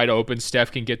paint's wide open.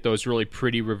 Steph can get those really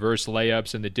pretty reverse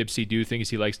layups and the dipsy-do things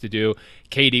he likes to do.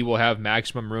 KD will have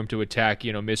maximum room to attack,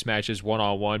 mismatches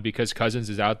one-on-one because Cousins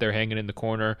is out there hanging in the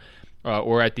corner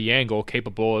or at the angle,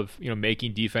 capable of,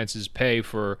 making defenses pay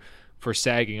for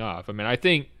sagging off. I mean, I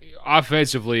think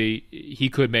offensively he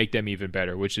could make them even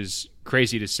better, which is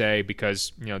crazy to say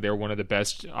because, they're one of the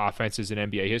best offenses in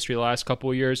NBA history the last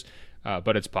couple of years,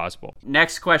 but it's possible.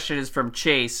 Next question is from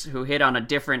Chase, who hit on a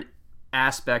different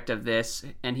aspect of this,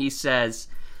 and he says,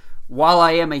 while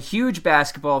I am a huge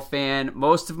basketball fan,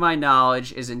 most of my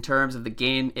knowledge is in terms of the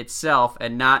game itself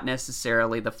and not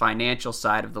necessarily the financial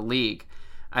side of the league.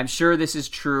 I'm sure this is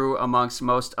true amongst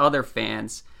most other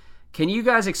fans. Can you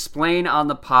guys explain on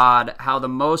the pod how the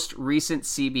most recent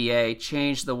CBA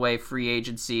changed the way free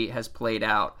agency has played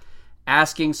out?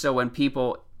 Asking so when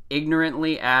people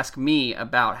ignorantly ask me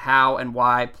about how and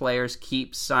why players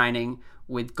keep signing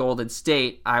with Golden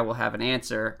State, I will have an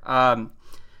answer.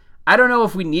 I don't know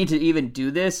if we need to even do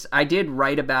this. I did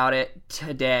write about it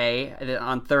today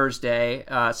on Thursday,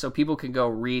 so people can go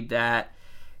read that.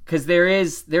 Because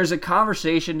there's a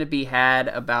conversation to be had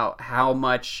about how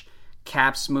much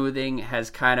cap smoothing has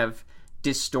kind of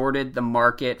distorted the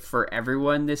market for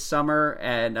everyone this summer,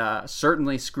 and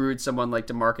certainly screwed someone like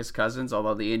DeMarcus Cousins,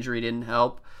 although the injury didn't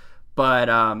help. But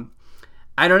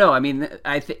I don't know. I mean,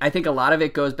 I think a lot of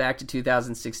it goes back to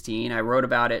 2016. I wrote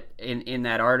about it in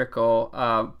that article.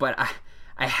 But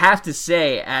I have to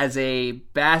say, as a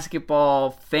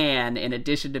basketball fan, in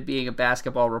addition to being a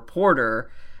basketball reporter,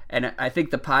 and I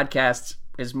think the podcast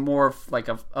is more like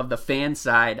of the fan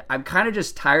side, I'm kind of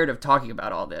just tired of talking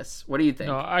about all this. What do you think?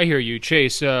 No, I hear you,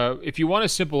 Chase. If you want a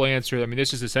simple answer, I mean,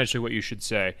 this is essentially what you should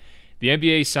say. The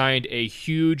NBA signed a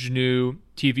huge new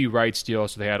TV rights deal,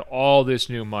 so they had all this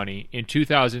new money. In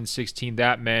 2016,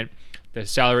 that meant the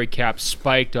salary cap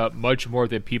spiked up much more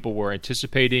than people were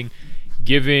anticipating,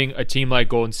 giving a team like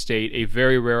Golden State a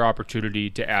very rare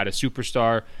opportunity to add a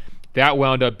superstar. That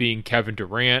wound up being Kevin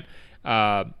Durant.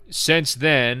 Since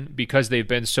then, because they've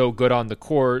been so good on the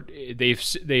court,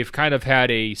 they've kind of had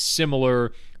a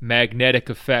similar magnetic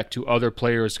effect to other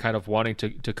players kind of wanting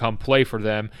to come play for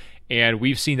them. And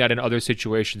we've seen that in other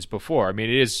situations before. I mean,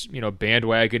 it is,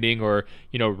 bandwagoning or,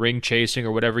 ring chasing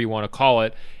or whatever you want to call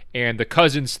it. And the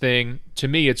Cousins thing, to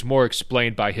me, it's more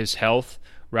explained by his health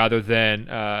rather than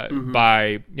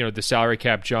by, the salary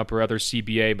cap jump or other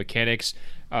CBA mechanics.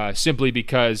 Simply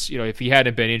because, if he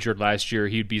hadn't been injured last year,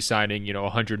 he'd be signing, a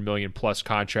 $100 million plus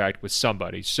contract with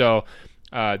somebody. So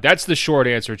that's the short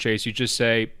answer, Chase. You just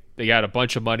say they got a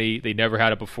bunch of money. They never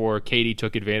had it before. KD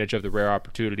took advantage of the rare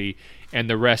opportunity, and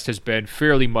the rest has been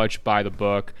fairly much by the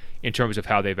book in terms of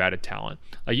how they've added talent.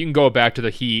 You can go back to the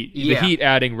Heat. Yeah. The Heat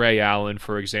adding Ray Allen,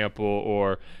 for example,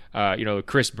 or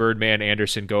Chris Birdman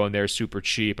Anderson going there super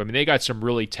cheap. I mean, they got some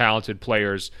really talented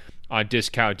players on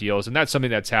discount deals, and that's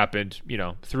something that's happened,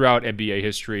 throughout NBA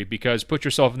history. Because put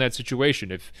yourself in that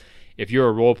situation. If you're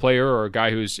a role player or a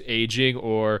guy who's aging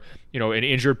or, an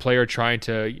injured player trying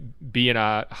to be in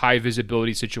a high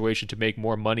visibility situation to make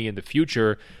more money in the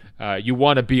future, you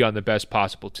want to be on the best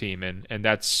possible team. And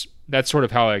that's sort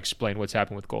of how I explain what's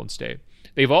happened with Golden State.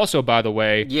 They've also, by the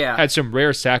way, had some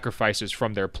rare sacrifices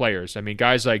from their players. I mean,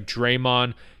 guys like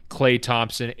Draymond, Klay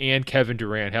Thompson, and Kevin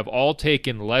Durant have all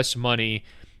taken less money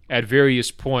at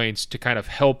various points to kind of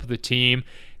help the team.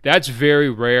 That's very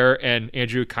rare, and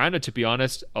Andrew, kind of, to be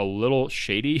honest, a little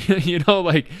shady.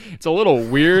 It's a little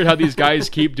weird how these guys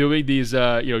keep doing these,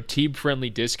 team-friendly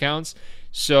discounts.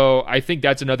 So I think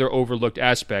that's another overlooked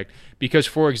aspect because,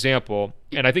 for example,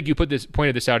 and I think you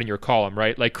pointed this out in your column,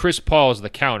 right? Like Chris Paul is the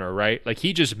counter, right? Like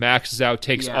he just maxes out,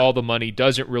 takes all the money,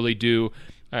 doesn't really do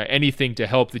anything to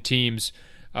help the team's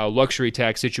luxury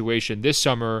tax situation this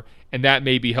summer, and that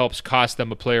maybe helps cost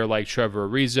them a player like Trevor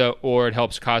Ariza, or it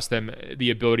helps cost them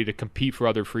the ability to compete for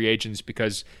other free agents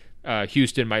because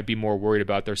Houston might be more worried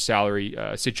about their salary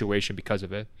situation because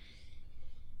of it.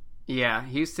 Yeah,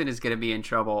 Houston is going to be in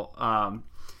trouble.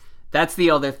 That's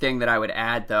the other thing that I would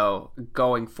add, though,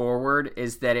 going forward,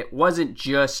 is that it wasn't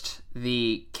just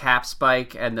the cap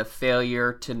spike and the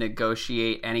failure to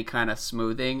negotiate any kind of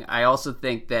smoothing. I also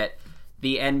think that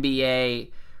the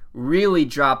NBA really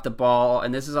dropped the ball,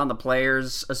 and this is on the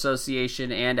Players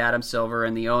Association and Adam Silver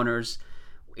and the owners.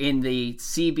 In the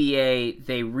CBA,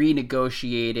 they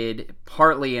renegotiated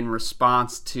partly in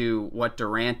response to what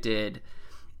Durant did,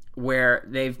 where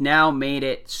they've now made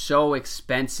it so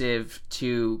expensive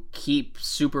to keep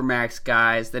Supermax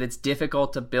guys that it's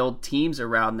difficult to build teams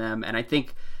around them. And I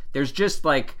think there's just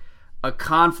like a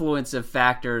confluence of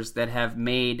factors that have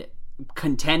made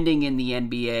contending in the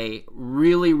NBA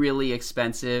really, really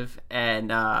expensive,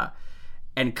 and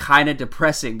and kind of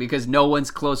depressing because no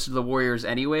one's close to the Warriors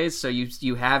anyways. So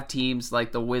you have teams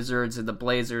like the Wizards and the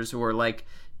Blazers who are like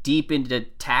deep into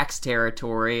tax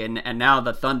territory, and now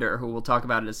the Thunder, who we'll talk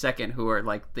about in a second, who are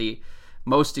like the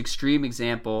most extreme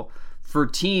example for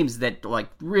teams that like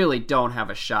really don't have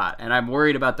a shot. And I'm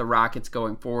worried about the Rockets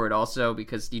going forward also,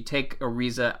 because you take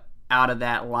Ariza out of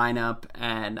that lineup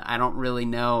and I don't really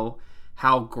know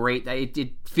how great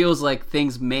it feels like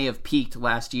things may have peaked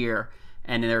last year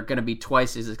and they're going to be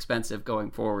twice as expensive going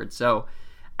forward. So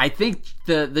I think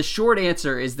the short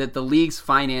answer is that the league's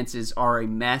finances are a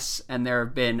mess, and there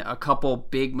have been a couple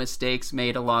big mistakes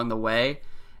made along the way,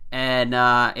 and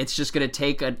it's just going to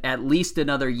take at least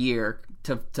another year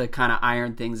to kind of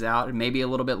iron things out, and maybe a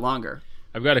little bit longer.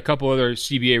 I've got a couple other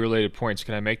CBA-related points.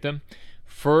 Can I make them?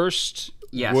 First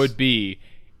would be,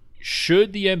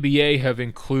 should the NBA have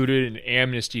included an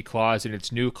amnesty clause in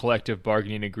its new collective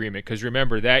bargaining agreement? Because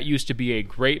remember, that used to be a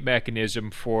great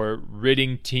mechanism for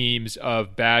ridding teams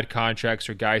of bad contracts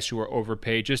or guys who are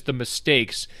overpaid, just the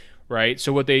mistakes, right?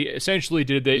 So what they essentially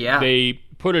did, they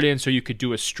put it in so you could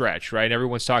do a stretch, right? And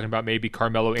everyone's talking about maybe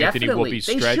Carmelo Anthony will be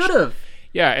stretched. They should have.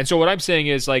 Yeah, and so what I'm saying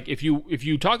is, like, if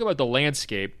you talk about the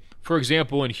landscape, for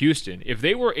example, in Houston, if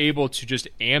they were able to just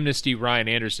amnesty Ryan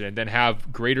Anderson and then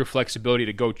have greater flexibility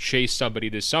to go chase somebody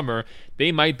this summer,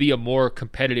 they might be a more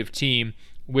competitive team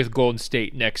with Golden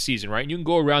State next season, right? And you can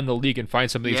go around the league and find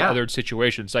some of these other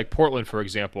situations, like Portland, for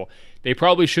example. They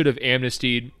probably should have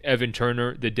amnestied Evan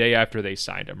Turner the day after they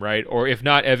signed him, right? Or if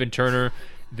not Evan Turner,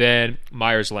 then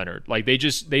Myers Leonard. Like,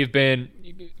 they've been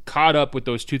caught up with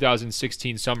those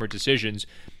 2016 summer decisions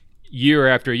year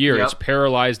after year. It's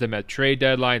paralyzed them at trade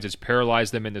deadlines. It's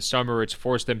paralyzed them in the summer. It's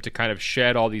forced them to kind of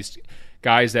shed all these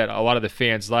guys that a lot of the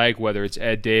fans like, whether it's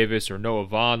Ed Davis or Noah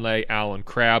Vonleh, Alan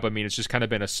Crabb. I mean, it's just kind of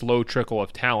been a slow trickle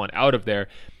of talent out of there.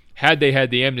 Had they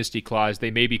had the amnesty clause, they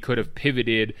maybe could have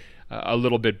pivoted a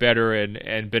little bit better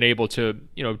and been able to,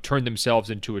 turn themselves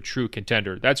into a true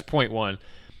contender. That's point one.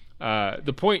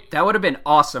 The point that would have been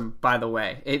awesome, by the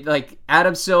way.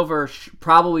 Adam Silver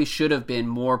probably should have been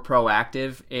more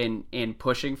proactive in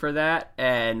pushing for that,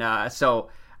 and so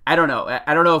I don't know.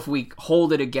 I don't know if we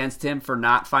hold it against him for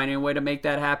not finding a way to make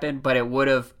that happen, but it would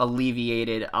have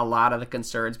alleviated a lot of the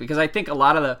concerns, because I think a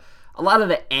lot of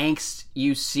the angst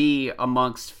you see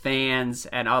amongst fans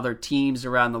and other teams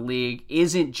around the league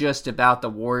isn't just about the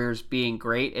Warriors being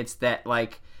great. It's that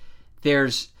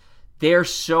they're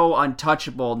so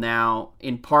untouchable now,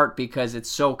 in part because it's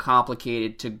so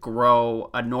complicated to grow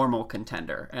a normal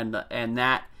contender, and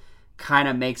that kind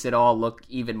of makes it all look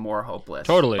even more hopeless.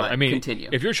 Totally. But I mean, continue.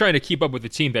 If you're trying to keep up with a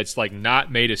team that's like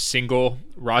not made a single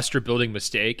roster building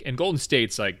mistake, and Golden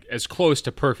State's like as close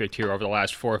to perfect here over the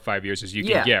last 4 or 5 years as you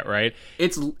can get, right?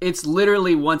 It's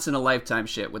literally once in a lifetime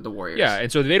shit with the Warriors. Yeah,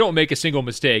 and so they don't make a single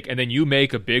mistake, and then you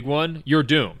make a big one, you're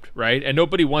doomed, right? And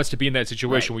nobody wants to be in that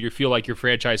situation where you feel like your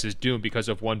franchise is doomed because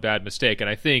of one bad mistake. And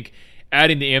I think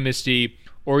adding the amnesty,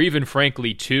 or even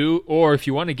frankly two, or if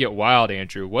you want to get wild,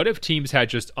 Andrew, what if teams had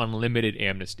just unlimited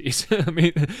amnesties? I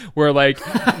mean, where like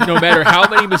no matter how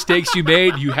many mistakes you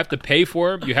made, you have to pay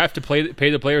for them. You have to pay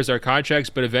the players their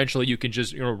contracts, but eventually you can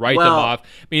just write them off.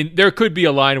 I mean, there could be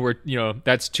a line where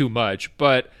that's too much,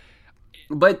 but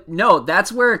no,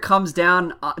 that's where it comes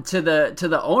down to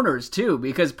the owners too,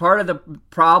 because part of the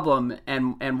problem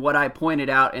and what I pointed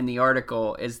out in the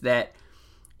article is that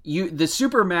the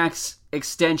Supermax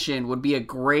extension would be a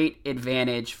great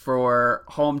advantage for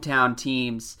hometown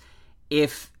teams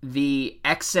if the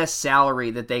excess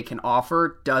salary that they can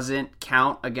offer doesn't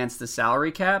count against the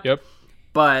salary cap. Yep.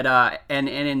 But and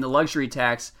in the luxury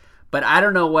tax, but I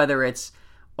don't know whether it's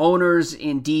owners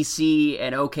in DC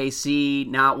and OKC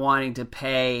not wanting to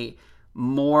pay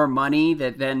more money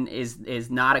that then is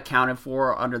not accounted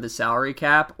for under the salary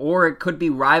cap, or it could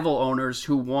be rival owners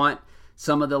who want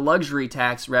some of the luxury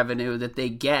tax revenue that they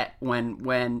get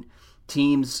when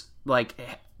teams like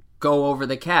go over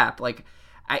the cap. Like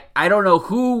I don't know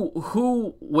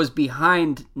who was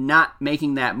behind not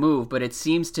making that move, but it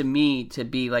seems to me to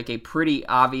be like a pretty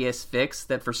obvious fix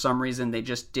that for some reason they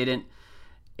just didn't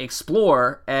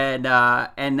explore, and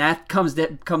that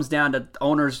comes down to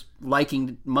owners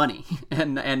liking money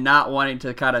and not wanting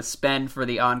to kind of spend for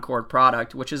the on-court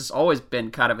product, which has always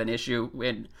been kind of an issue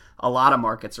in a lot of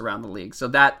markets around the league. So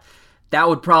that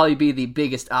would probably be the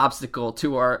biggest obstacle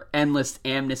to our endless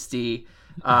amnesty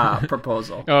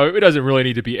proposal. No, it doesn't really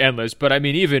need to be endless, but I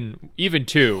mean, even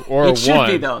two or it should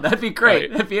one. Be though. That'd be great.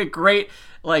 Right. That'd be a great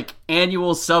like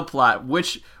annual subplot.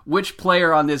 Which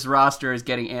player on this roster is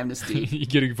getting amnesty?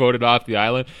 Getting voted off the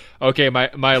island. Okay,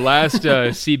 my last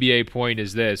CBA point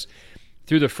is this.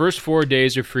 through the first 4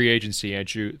 days of free agency,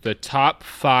 Andrew, the top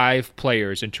 5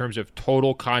 players in terms of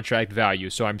total contract value.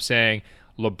 So I'm saying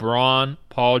LeBron,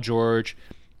 Paul George,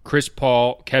 Chris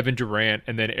Paul, Kevin Durant,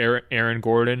 and then Aaron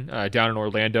Gordon down in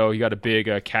Orlando. He got a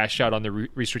big cash out on the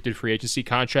restricted free agency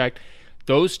contract.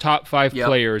 Those top 5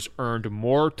 players earned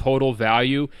more total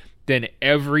value than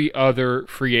every other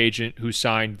free agent who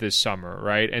signed this summer,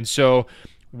 right? And so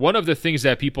one of the things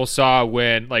that people saw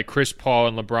when like Chris Paul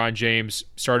and LeBron James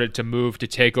started to move to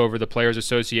take over the Players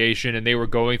Association, and they were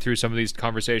going through some of these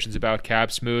conversations about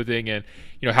cap smoothing and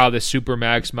how the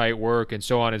Supermax might work and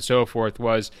so on and so forth,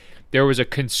 was there was a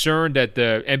concern that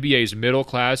the NBA's middle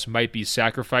class might be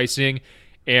sacrificing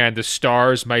and the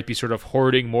stars might be sort of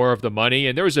hoarding more of the money.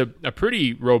 And there was a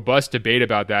pretty robust debate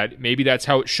about that. Maybe that's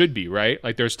how it should be, right?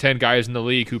 Like there's 10 guys in the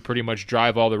league who pretty much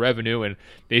drive all the revenue and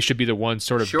they should be the ones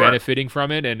sort of benefiting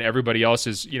from it, and everybody else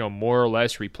is, more or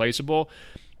less replaceable.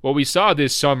 What we saw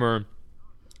this summer,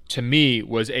 to me,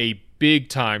 was a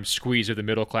big-time squeeze of the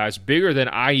middle class, bigger than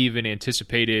I even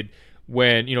anticipated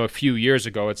when, a few years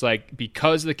ago. It's like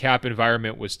because the cap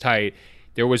environment was tight,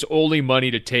 there was only money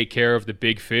to take care of the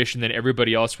big fish, and then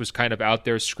everybody else was kind of out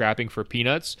there scrapping for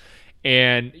peanuts.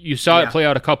 And you saw it play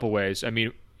out a couple ways. I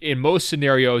mean, in most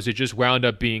scenarios, it just wound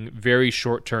up being very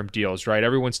short-term deals, right?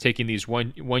 Everyone's taking these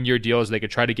one-year deals. They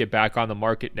could try to get back on the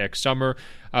market next summer.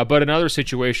 But in other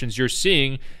situations, you're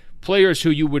seeing players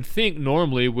who you would think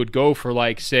normally would go for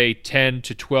like, say, $10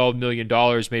 to $12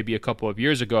 million maybe a couple of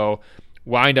years ago,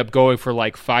 wind up going for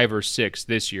like 5 or 6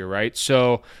 this year, right?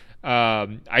 So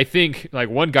I think like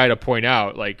one guy to point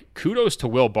out, like kudos to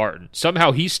Will Barton.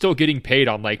 Somehow he's still getting paid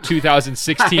on like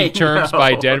 2016 terms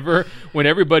by Denver when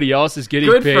everybody else is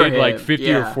getting paid like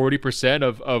 50 or 40%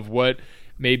 of what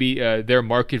maybe their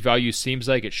market value seems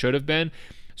like it should have been.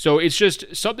 So it's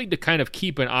just something to kind of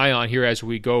keep an eye on here as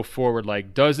we go forward.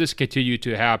 Like, does this continue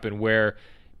to happen where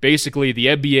basically the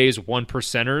NBA's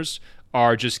 1%ers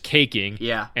are just caking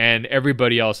and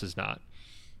everybody else is not?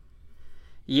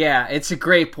 Yeah, it's a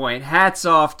great point. Hats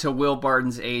off to Will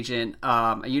Barton's agent.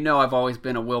 I've always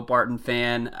been a Will Barton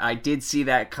fan. I did see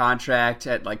that contract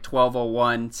at like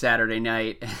 12:01 Saturday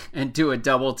night and do a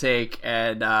double take.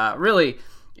 And really,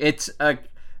 it's a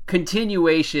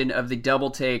continuation of the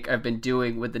double take I've been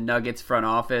doing with the Nuggets front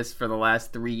office for the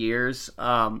last 3 years.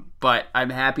 But I'm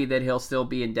happy that he'll still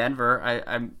be in Denver.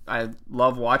 I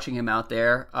love watching him out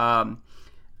there.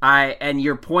 And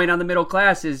your point on the middle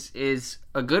class is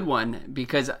a good one,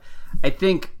 because I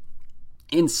think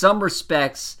in some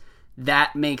respects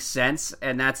that makes sense,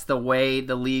 and that's the way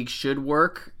the league should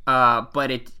work.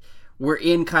 But we're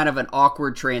in kind of an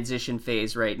awkward transition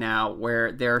phase right now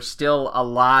where there are still a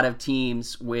lot of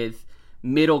teams with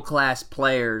middle class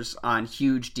players on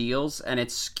huge deals, and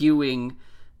it's skewing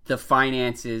the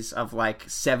finances of like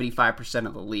 75%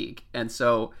 of the league. And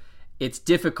so it's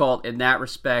difficult in that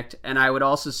respect. And I would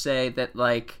also say that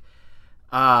like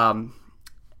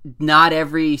not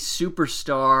every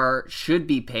superstar should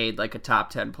be paid like a top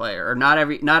 10 player, or not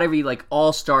every like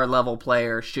all-star level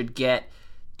player should get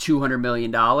 $200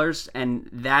 million. And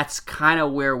that's kind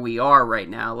of where we are right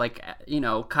now. Like,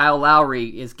 Kyle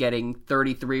Lowry is getting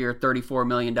 $33 or $34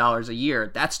 million a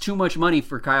year. That's too much money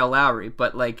for Kyle Lowry,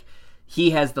 but like he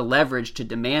has the leverage to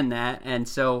demand that. And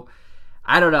so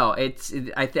I don't know.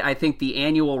 I think the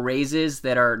annual raises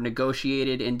that are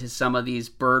negotiated into some of these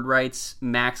bird rights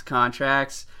max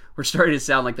contracts, we're starting to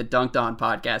sound like the Dunked On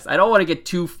podcast. I don't want to get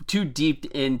too deep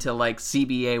into like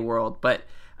CBA world, but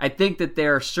I think that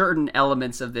there are certain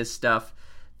elements of this stuff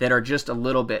that are just a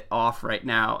little bit off right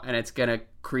now, and it's going to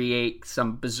create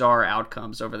some bizarre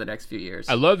outcomes over the next few years.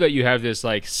 I love that you have this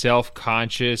like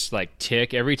self-conscious like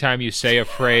tick every time you say a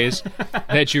phrase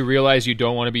that you realize you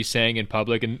don't want to be saying in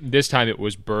public, and this time it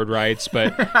was bird rights,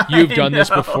 but you've done this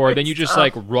before. Then you just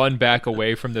like run back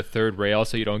away from the third rail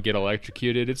so you don't get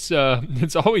electrocuted. It's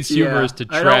always humorous to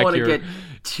track. I don't want to get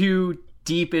too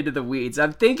deep into the weeds.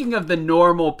 I'm thinking of the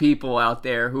normal people out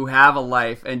there who have a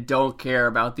life and don't care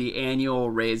about the annual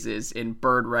raises in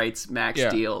bird rights max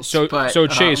deals. So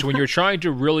Chase, when you're trying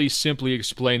to really simply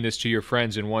explain this to your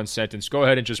friends in one sentence, go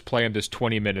ahead and just play them this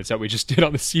 20 minutes that we just did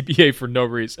on the CBA for no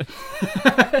reason.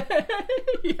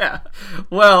 Yeah.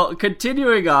 Well,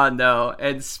 continuing on though,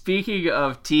 and speaking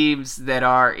of teams that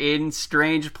are in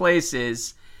strange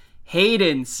places,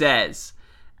 Hayden says,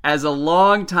 as a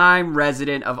longtime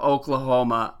resident of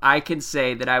Oklahoma, I can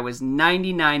say that I was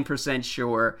 99%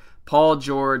 sure Paul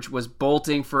George was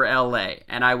bolting for LA,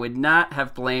 and I would not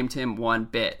have blamed him one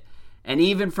bit. And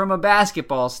even from a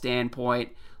basketball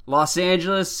standpoint, Los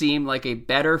Angeles seemed like a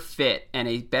better fit and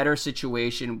a better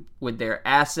situation with their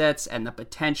assets and the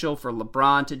potential for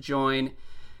LeBron to join.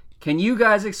 Can you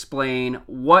guys explain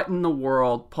what in the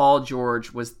world Paul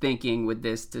George was thinking with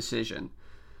this decision?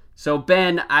 So,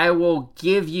 Ben, I will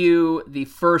give you the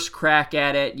first crack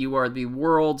at it. You are the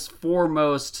world's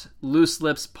foremost loose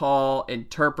lips Paul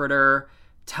interpreter.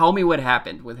 Tell me what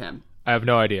happened with him. I have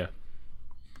no idea.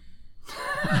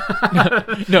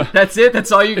 No. That's it?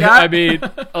 That's all you got? I mean,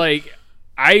 like,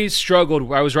 I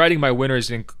struggled. I was writing my winners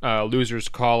and losers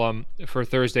column for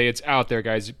Thursday. It's out there,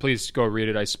 guys. Please go read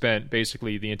it. I spent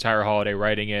basically the entire holiday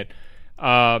writing it.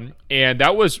 And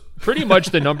that was pretty much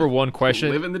the number one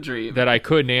question Living the dream. that I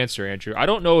couldn't answer, Andrew. I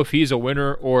don't know if he's a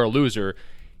winner or a loser.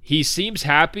 He seems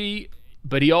happy,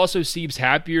 but he also seems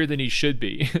happier than he should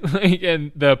be.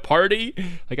 And the party,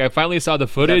 like I finally saw the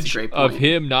footage of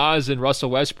him, Nas, and Russell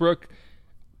Westbrook.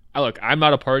 Look, I'm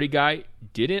not a party guy.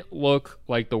 Didn't look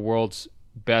like the world's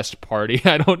best party.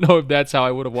 I don't know if that's how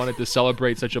I would have wanted to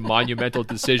celebrate such a monumental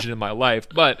decision in my life.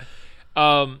 But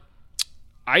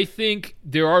I think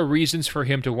there are reasons for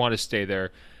him to want to stay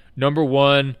there. Number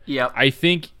one, I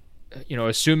think,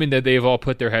 assuming that they've all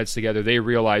put their heads together, they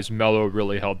realize Melo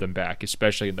really held them back,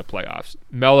 especially in the playoffs.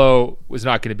 Melo was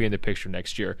not going to be in the picture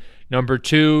next year. Number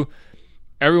two,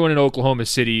 everyone in Oklahoma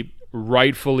City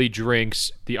rightfully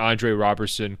drinks the Andre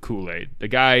Robertson Kool-Aid. The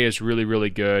guy is really, really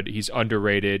good. He's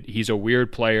underrated. He's a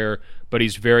weird player, but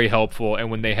he's very helpful.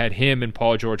 And when they had him and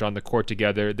Paul George on the court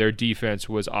together, their defense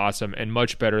was awesome and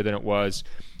much better than it was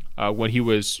when he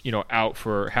was, out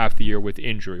for half the year with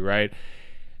injury, right?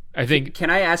 I think. Can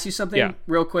I ask you something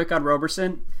real quick on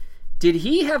Robertson? Did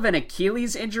he have an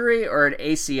Achilles injury or an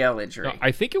ACL injury? No,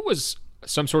 I think it was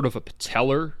some sort of a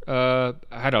patellar.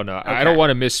 I don't know. Okay. I don't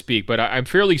want to misspeak, but I'm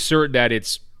fairly certain that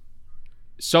it's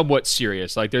somewhat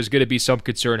serious. Like there's going to be some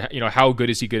concern. How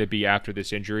good is he going to be after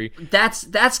this injury?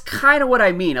 That's kind of what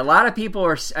I mean. A lot of people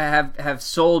have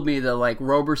sold me the like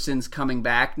Roberson's coming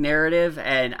back narrative,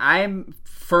 and I'm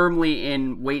firmly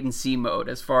in wait and see mode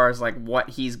as far as like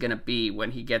what he's going to be when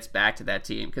he gets back to that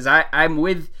team. Because I'm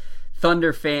with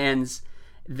Thunder fans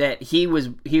that he was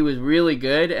really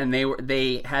good, and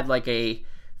they had like a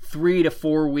 3 to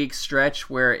 4 week stretch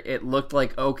where it looked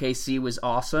like OKC was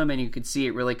awesome and you could see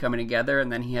it really coming together, and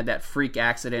then he had that freak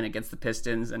accident against the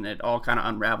Pistons and it all kind of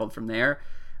unraveled from there.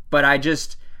 But I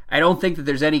don't think that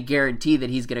there's any guarantee that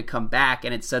he's going to come back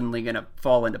and it's suddenly going to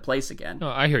fall into place again. No,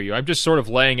 I hear you. I'm just sort of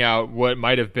laying out what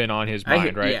might have been on his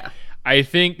mind, right? Yeah. I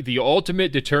think the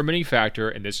ultimate determining factor,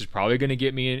 and this is probably going to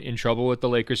get me in trouble with the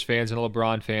Lakers fans and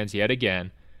LeBron fans yet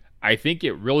again, I think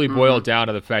it really boiled down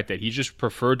to the fact that he just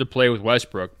preferred to play with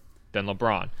Westbrook than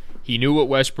LeBron. He knew what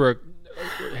Westbrook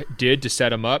did to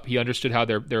set him up. He understood how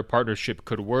their partnership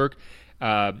could work.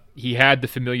 He had the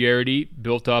familiarity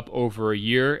built up over a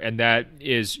year, and that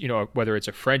is, whether it's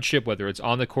a friendship, whether it's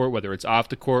on the court, whether it's off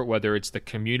the court, whether it's the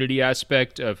community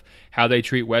aspect of how they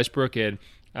treat Westbrook and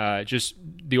just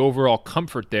the overall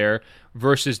comfort there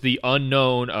versus the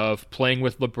unknown of playing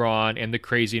with LeBron and the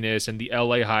craziness and the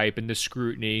LA hype and the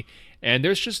scrutiny. And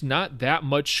there's just not that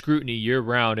much scrutiny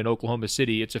year-round in Oklahoma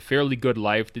City. It's a fairly good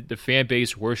life. The fan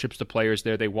base worships the players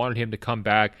there. They wanted him to come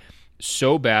back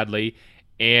so badly.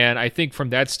 And I think from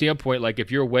that standpoint, like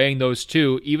if you're weighing those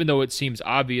two, even though it seems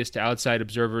obvious to outside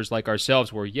observers like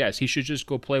ourselves, where yes, he should just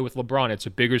go play with LeBron. It's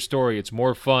a bigger story. It's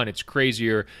more fun. It's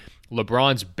crazier.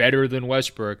 LeBron's better than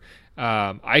Westbrook.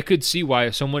 I could see why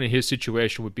someone in his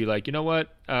situation would be like, you know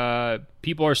what?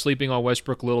 People are sleeping on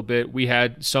Westbrook a little bit. We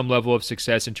had some level of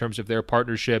success in terms of their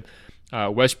partnership.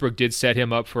 Westbrook did set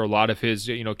him up for a lot of his,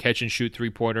 catch and shoot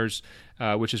 3-pointers,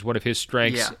 which is one of his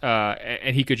strengths. Yeah.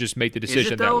 And he could just make the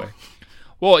decision that way.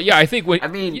 Well, yeah, I think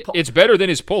it's better than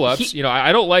his pull-ups.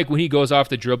 I don't like when he goes off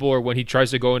the dribble or when he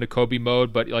tries to go into Kobe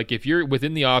mode, but like if you're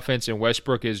within the offense and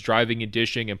Westbrook is driving and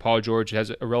dishing and Paul George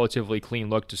has a relatively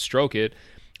clean look to stroke it,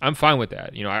 I'm fine with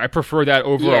that. I prefer that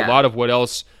over a lot of what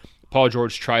else Paul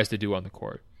George tries to do on the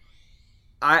court.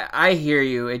 I hear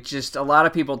you. It's just a lot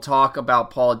of people talk about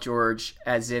Paul George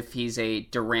as if he's a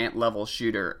Durant-level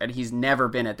shooter, and he's never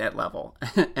been at that level.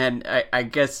 And I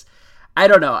guess, I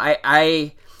don't know,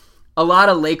 a lot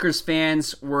of Lakers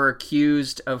fans were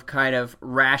accused of kind of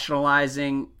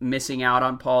rationalizing missing out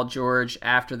on Paul George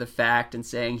after the fact and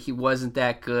saying he wasn't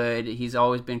that good. He's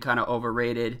always been kind of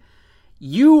overrated.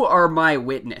 You are my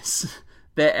witness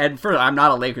that, and I'm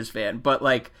not a Lakers fan, but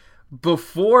like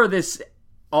before this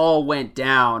all went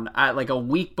down, like a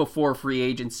week before free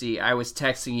agency, I was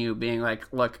texting you being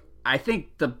like, look, I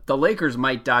think the Lakers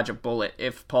might dodge a bullet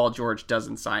if Paul George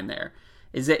doesn't sign there.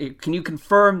 Can you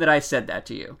confirm that I said that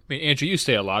to you? I mean, Andrew, you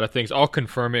say a lot of things. I'll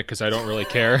confirm it because I don't really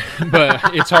care,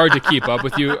 but it's hard to keep up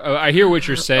with you. I hear what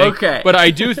you're saying, okay. But I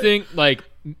do think like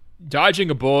dodging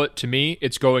a bullet, to me,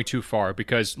 it's going too far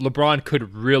because LeBron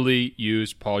could really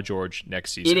use Paul George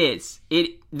next season. It is.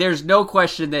 There's no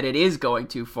question that it is going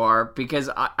too far because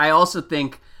I also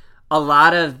think a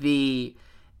lot of the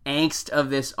angst of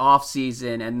this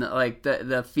offseason and like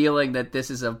the feeling that this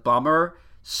is a bummer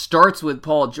starts with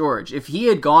Paul George. If he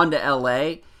had gone to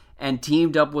LA and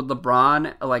teamed up with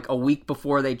LeBron like a week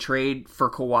before they trade for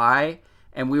Kawhi,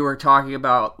 and we were talking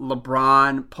about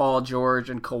LeBron, Paul George,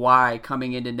 and Kawhi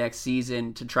coming into next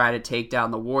season to try to take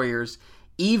down the Warriors,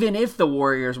 even if the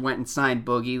Warriors went and signed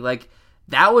Boogie, like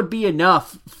that would be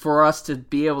enough for us to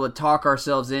be able to talk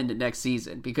ourselves into next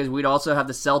season because we'd also have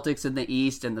the Celtics in the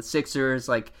East and the Sixers.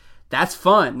 Like, that's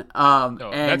fun. No,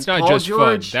 that's not Paul just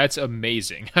George, fun. That's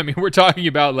amazing. I mean, we're talking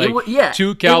about like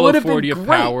two it would have been California great.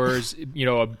 powers,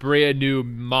 a brand new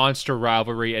monster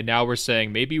rivalry, and now we're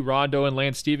saying maybe Rondo and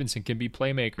Lance Stevenson can be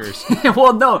playmakers.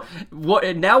 Well, no.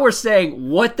 Now we're saying,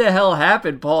 what the hell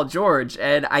happened, Paul George?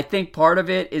 And I think part of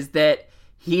it is that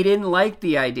he didn't like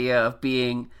the idea of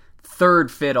being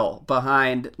third fiddle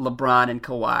behind LeBron and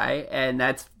Kawhi, and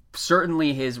that's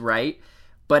certainly his right.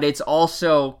 But it's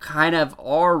also kind of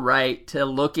our right to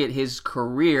look at his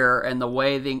career and the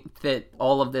way that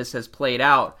all of this has played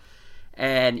out.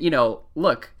 And,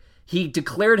 look, he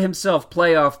declared himself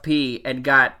playoff P and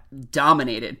got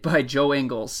dominated by Joe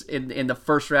Ingles in the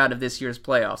first round of this year's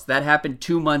playoffs. That happened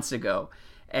 2 months ago.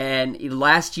 And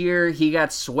last year, he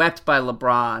got swept by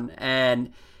LeBron.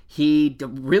 And he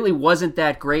really wasn't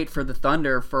that great for the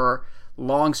Thunder for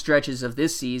long stretches of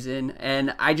this season.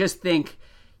 And I just think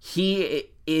he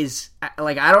is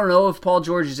like, I don't know if Paul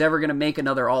George is ever going to make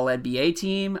another All-NBA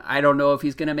team. I don't know if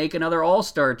he's going to make another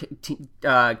All-Star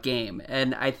game.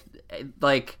 And I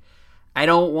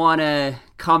don't want to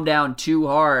come down too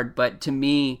hard, but to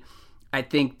me, I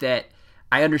think that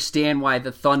I understand why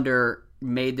the Thunder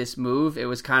made this move. It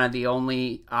was kind of the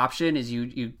only option is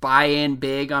you buy in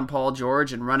big on Paul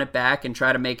George and run it back and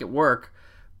try to make it work.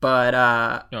 But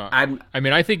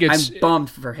I think I'm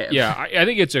bummed for him. Yeah, I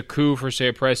think it's a coup for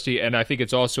Sam Presti, and I think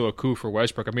it's also a coup for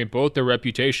Westbrook. I mean, both their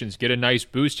reputations get a nice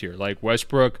boost here. Like,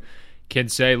 Westbrook can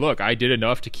say, look, I did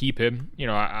enough to keep him.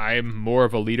 I'm more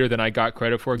of a leader than I got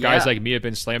credit for. Guys like me have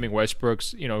been slamming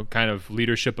Westbrook's, kind of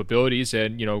leadership abilities,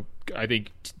 and, I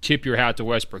think tip your hat to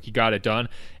Westbrook. He got it done.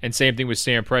 And same thing with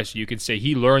Sam Presti. You can say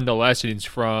he learned the lessons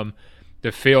from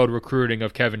the failed recruiting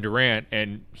of Kevin Durant,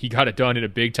 and he got it done in a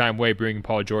big-time way, bringing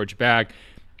Paul George back.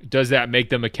 Does that make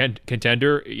them a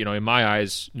contender? In my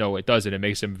eyes, no, it doesn't. It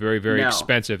makes them very, very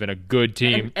expensive and a good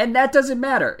team. And that doesn't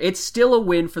matter. It's still a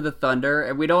win for the Thunder,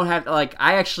 and we don't have, I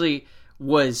actually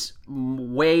was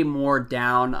way more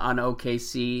down on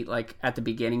OKC, at the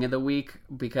beginning of the week,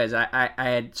 because I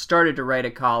had started to write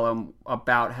a column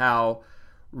about how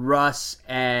Russ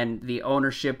and the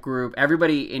ownership group,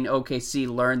 everybody in OKC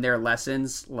learned their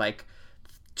lessons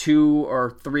 2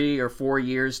 or 3 or 4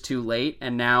 years too late,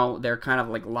 and now they're kind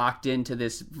of locked into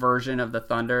this version of the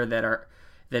Thunder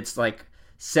that's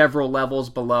several levels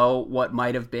below what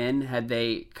might have been had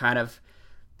they kind of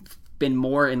been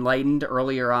more enlightened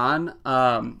earlier on.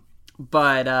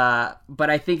 But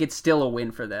I think it's still a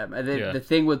win for them. The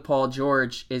thing with Paul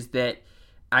George is that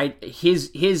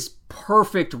his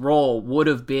perfect role would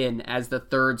have been as the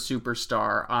third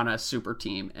superstar on a super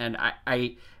team, and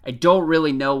I don't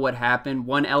really know what happened.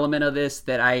 One element of this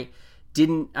that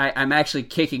I'm actually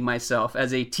kicking myself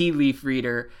as a tea leaf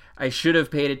reader. I should have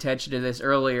paid attention to this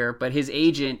earlier, but his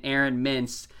agent Aaron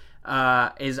Mintz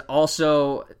is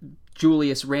also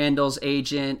Julius Randle's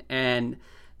agent, and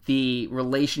the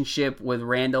relationship with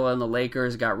Randle and the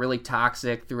Lakers got really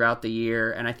toxic throughout the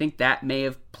year, and I think that may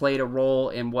have played a role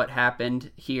in what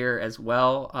happened here as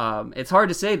well. It's hard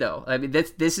to say, though. I mean,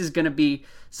 this is going to be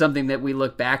something that we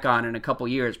look back on in a couple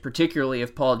years, particularly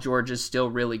if Paul George is still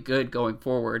really good going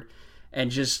forward, and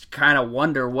just kind of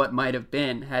wonder what might have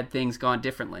been had things gone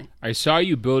differently. I saw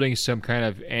you building some kind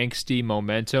of angsty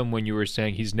momentum when you were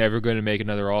saying he's never going to make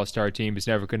another All-Star team, he's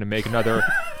never going to make another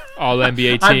All-NBA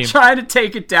team. I'm trying to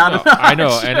take it down. No, I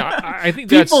know, and I think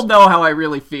people know how I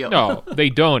really feel. No, they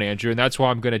don't, Andrew, and that's why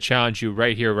I'm going to challenge you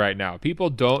right here, right now. People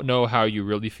don't know how you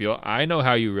really feel. I know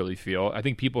how you really feel. I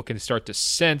think people can start to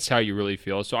sense how you really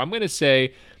feel. So I'm going to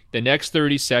say the next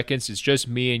 30 seconds is just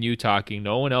me and you talking.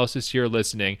 No one else is here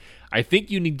listening. I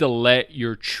think you need to let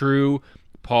your true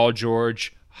Paul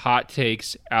George hot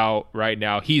takes out right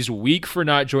now. He's weak for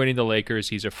not joining the Lakers.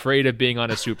 He's afraid of being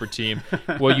on a super team.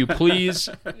 Will you please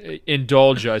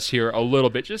indulge us here a little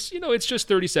bit? Just, it's just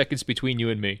 30 seconds between you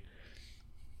and me.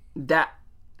 That,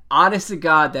 honest to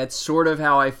God, that's sort of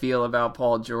how I feel about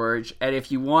Paul George. And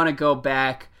if you want to go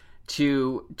back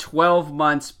to 12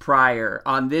 months prior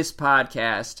on this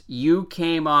podcast. You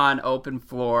came on Open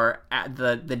Floor at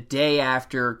the day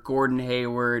after Gordon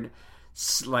Hayward,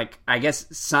 I guess,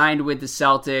 signed with the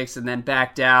Celtics and then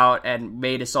backed out and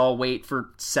made us all wait for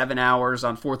 7 hours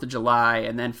on 4th of July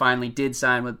and then finally did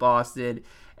sign with Boston.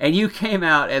 And you came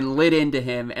out and lit into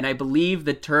him, and I believe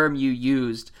the term you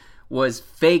used was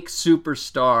fake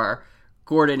superstar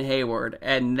Gordon Hayward,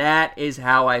 and that is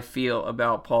how I feel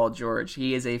about Paul George.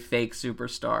 He is a fake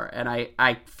superstar, and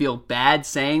I feel bad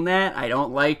saying that. I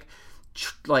don't like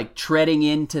treading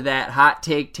into that hot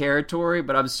take territory,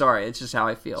 but I'm sorry. It's just how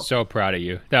I feel. So proud of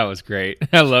you. That was great.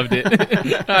 I loved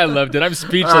it. I loved it. I'm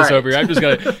speechless over here. I've just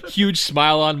got a huge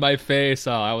smile on my face.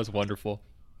 Oh, that was wonderful.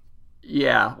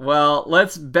 Yeah, well,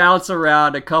 let's bounce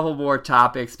around a couple more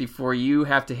topics before you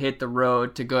have to hit the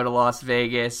road to go to Las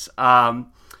Vegas.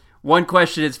 One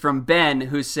question is from Ben,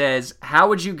 who says, how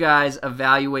would you guys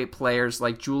evaluate players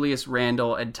like Julius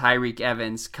Randle and Tyreke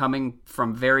Evans coming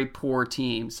from very poor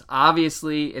teams?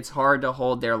 Obviously, it's hard to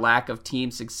hold their lack of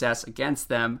team success against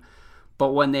them,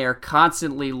 but when they are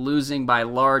constantly losing by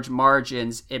large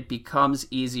margins, it becomes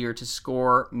easier to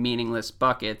score meaningless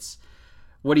buckets.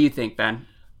 What do you think, Ben?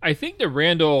 I think the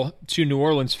Randle to New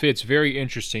Orleans fit's very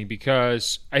interesting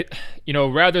because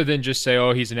rather than just say,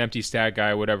 oh, he's an empty stat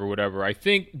guy, whatever, I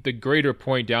think the greater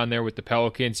point down there with the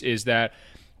Pelicans is that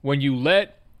when you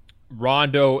let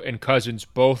Rondo and Cousins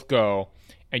both go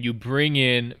and you bring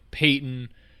in Peyton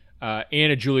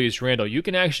and a Julius Randle, you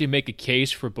can actually make a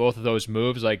case for both of those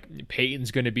moves. Like Peyton's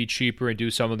going to be cheaper and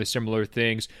do some of the similar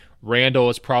things. Randle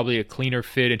is probably a cleaner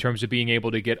fit in terms of being able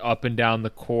to get up and down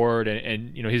the court,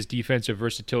 and his defensive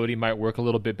versatility might work a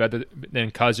little bit better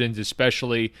than Cousins,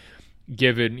 especially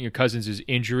given Cousins'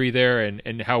 injury there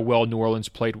and how well New Orleans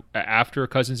played after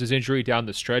Cousins' injury down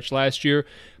the stretch last year.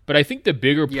 But I think the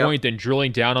bigger point than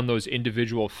drilling down on those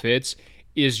individual fits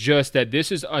is just that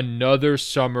this is another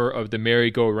summer of the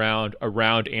merry-go-round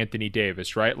around Anthony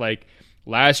Davis, right? Like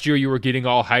last year you were getting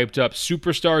all hyped up,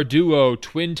 superstar duo,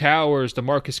 Twin Towers,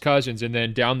 DeMarcus Cousins, and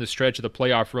then down the stretch of the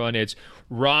playoff run, it's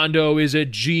Rondo is a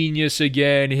genius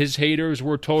again. His haters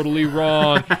were totally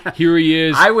wrong. Here he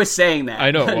is. I was saying that.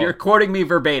 I know. Well, you're quoting me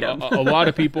verbatim. A lot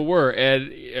of people were, and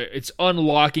it's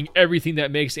unlocking everything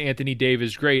that makes Anthony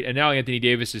Davis great. And now Anthony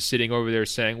Davis is sitting over there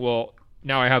saying, well,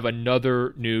 now I have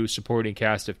another new supporting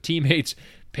cast of teammates.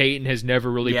 Peyton has never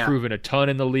really proven a ton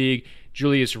in the league.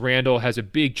 Julius Randle has a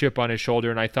big chip on his shoulder,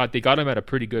 and I thought they got him at a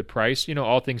pretty good price.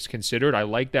 All things considered, I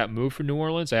like that move for New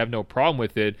Orleans. I have no problem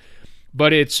with it.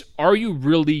 But are you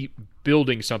really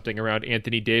building something around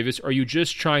Anthony Davis? Or are you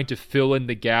just trying to fill in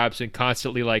the gaps and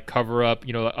constantly cover up,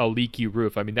 a leaky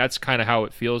roof? I mean, that's kind of how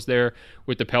it feels there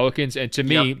with the Pelicans. And to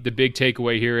me, the big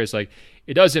takeaway here is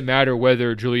it doesn't matter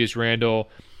whether Julius Randle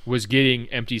was getting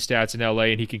empty stats in LA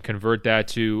and he can convert that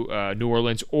to New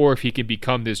Orleans, or if he can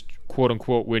become this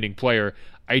quote-unquote winning player.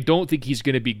 I don't think he's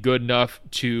going to be good enough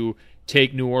to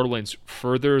take New Orleans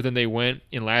further than they went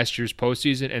in last year's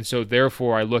postseason, and so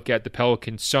therefore I look at the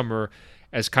Pelicans summer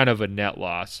as kind of a net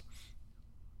loss.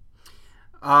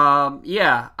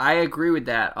 Yeah, I agree with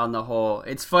that on the whole.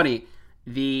 It's funny,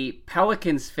 the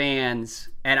Pelicans fans,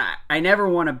 and I never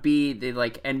want to be the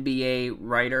NBA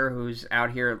writer who's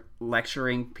out here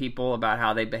lecturing people about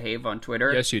how they behave on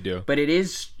Twitter. Yes, you do. But it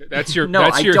is that's your no,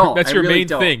 that's I your don't. That's I your really main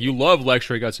don't. thing. You love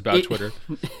lecturing us about Twitter.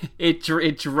 It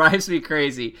drives me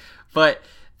crazy. But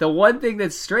the one thing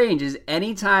that's strange is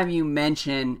anytime you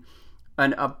mention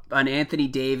an Anthony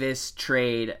Davis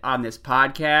trade on this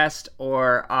podcast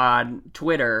or on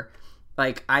Twitter,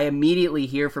 I immediately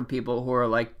hear from people who are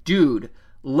like, dude,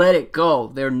 let it go.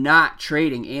 They're not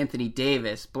trading Anthony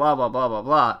Davis, blah, blah, blah, blah,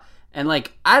 blah. And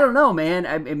I don't know,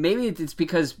 man. Maybe it's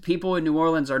because people in New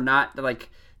Orleans are not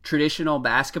traditional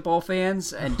basketball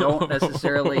fans and don't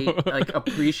necessarily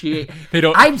appreciate. They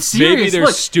don't. I'm serious. Maybe they're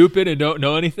Look, stupid and don't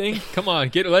know anything. Come on,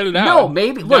 let it out. No,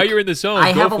 maybe. Now Look, you're in the zone.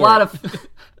 I have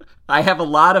a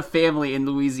lot of family in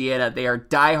Louisiana. They are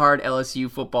diehard LSU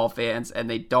football fans, and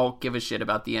they don't give a shit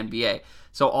about the NBA.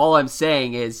 So all I'm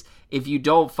saying is, if you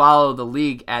don't follow the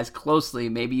league as closely,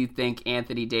 maybe you think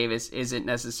Anthony Davis isn't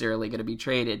necessarily going to be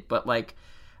traded. But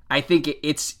I think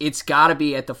it's got to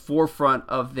be at the forefront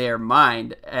of their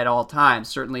mind at all times.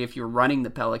 Certainly, if you're running the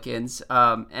Pelicans,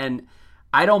 and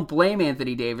I don't blame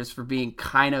Anthony Davis for being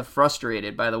kind of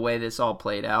frustrated by the way this all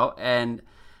played out. And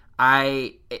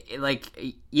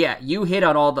you hit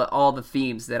on all the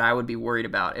themes that I would be worried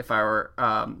about if I were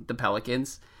the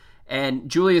Pelicans. And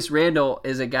Julius Randle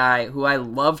is a guy who I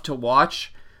love to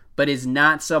watch, but is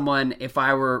not someone, if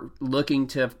I were looking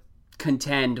to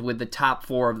contend with the top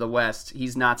four of the West,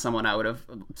 he's not someone I would have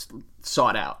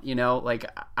sought out.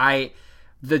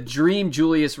 the dream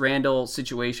Julius Randle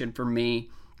situation for me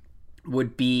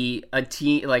would be a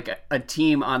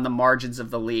team on the margins of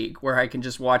the league where I can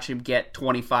just watch him get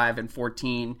 25 and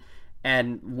 14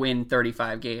 and win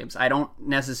 35 games. I don't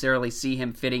necessarily see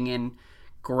him fitting in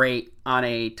great on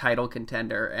a title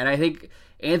contender. And I think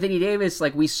Anthony Davis,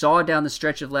 like we saw down the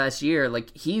stretch of last year,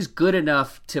 like he's good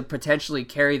enough to potentially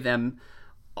carry them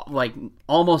like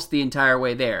almost the entire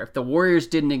way there. If the Warriors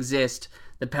didn't exist,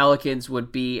 the Pelicans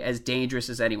would be as dangerous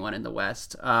as anyone in the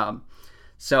West.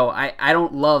 So I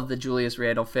don't love the Julius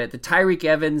Randle fit. The Tyreke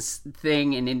Evans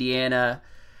thing in Indiana,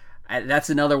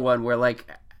 that's another one where like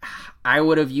I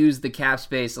would have used the cap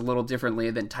space a little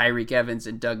differently than Tyreke Evans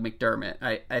and Doug McDermott.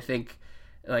 I think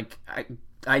like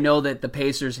I know that the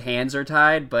Pacers' hands are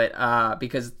tied, but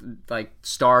because like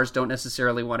stars don't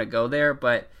necessarily want to go there,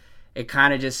 but it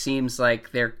kind of just seems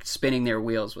like they're spinning their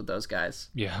wheels with those guys.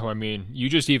 Yeah, I mean, you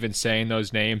just even saying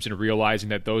those names and realizing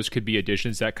that those could be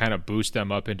additions that kind of boost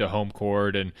them up into home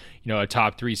court and, you know, a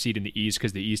top 3 seed in the East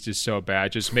because the East is so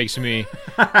bad just makes me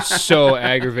so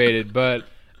aggravated. But,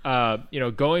 you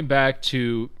know, going back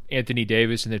to Anthony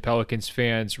Davis and the Pelicans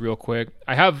fans real quick,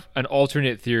 I have an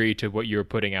alternate theory to what you're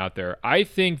putting out there. I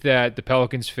think that the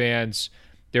Pelicans fans,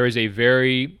 there is a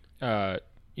very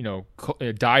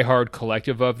diehard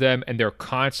collective of them, and they're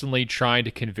constantly trying to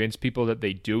convince people that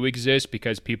they do exist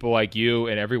because people like you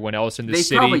and everyone else in the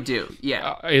city probably do,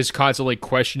 yeah, is constantly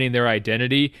questioning their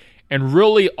identity. And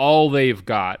really all they've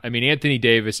got, I mean, Anthony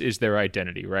Davis is their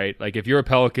identity, right? Like if you're a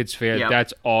Pelicans fan,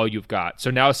 that's all you've got. So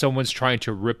now someone's trying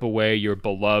to rip away your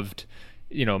beloved,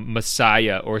 you know,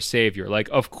 messiah or savior. Like,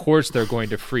 of course they're going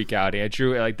to freak out,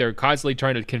 Andrew. Like they're constantly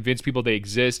trying to convince people they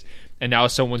exist, and now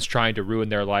someone's trying to ruin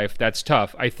their life. That's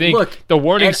tough. I think the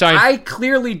warning sign... I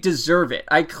clearly deserve it.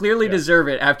 I clearly deserve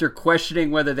it after questioning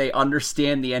whether they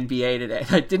understand the NBA today.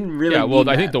 I didn't really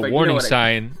I think the warning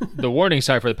sign the warning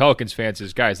sign for the Pelicans fans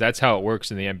is, guys, that's how it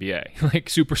works in the NBA. Like,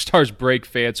 superstars break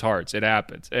fans' hearts. It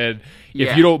happens. And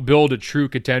if you don't build a true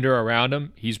contender around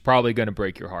him, he's probably going to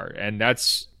break your heart. And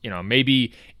that's, you know,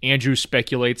 maybe Andrew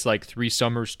speculates like 3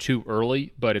 summers too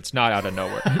early, but it's not out of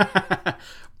nowhere.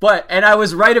 And I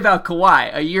was right about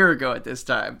Kawhi a year ago at this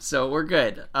time, so we're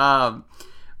good.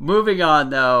 Moving on,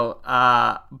 though,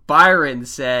 Byron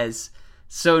says,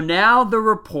 so now the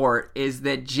report is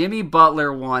that Jimmy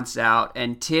Butler wants out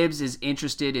and Tibbs is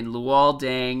interested in Luol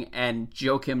Deng and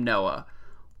Joakim Noah.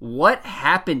 What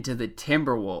happened to the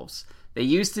Timberwolves? They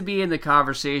used to be in the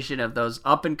conversation of those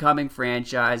up-and-coming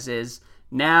franchises.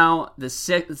 Now the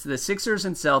Sixers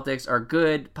and Celtics are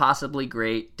good, possibly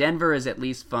great. Denver is at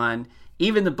least fun.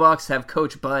 Even the Bucks have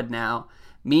Coach Bud now.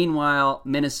 Meanwhile,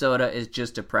 Minnesota is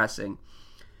just depressing.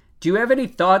 Do you have any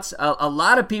thoughts? A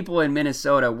lot of people in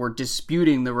Minnesota were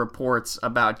disputing the reports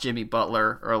about Jimmy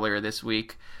Butler earlier this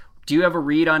week. Do you have a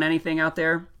read on anything out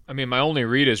there? I mean, my only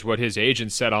read is what his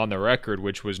agent said on the record,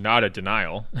 which was not a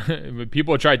denial.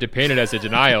 People tried to paint it as a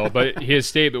denial, but his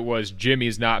statement was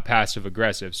Jimmy's not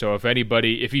passive-aggressive. So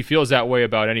if he feels that way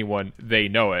about anyone, they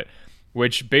know it,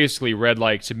 which basically read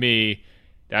like, to me,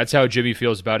 that's how Jimmy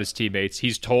feels about his teammates.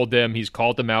 He's told them, he's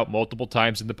called them out multiple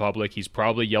times in the public. He's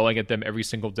probably yelling at them every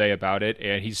single day about it,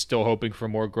 and he's still hoping for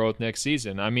more growth next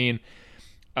season. I mean,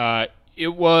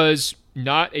 it was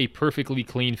not a perfectly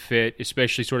clean fit,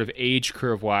 especially sort of age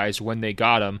curve-wise when they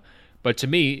got him. But to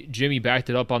me, Jimmy backed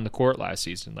it up on the court last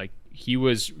season. Like, he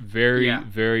was very,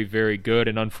 very, very good,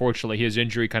 and unfortunately his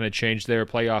injury kind of changed their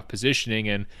playoff positioning,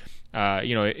 and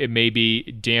it maybe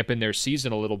dampened their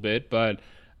season a little bit, but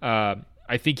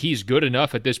I think he's good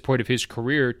enough at this point of his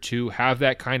career to have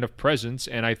that kind of presence,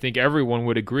 and I think everyone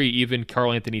would agree, even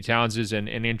Karl Anthony Towns' and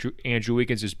Andrew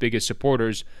Wiggins' biggest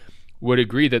supporters would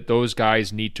agree that those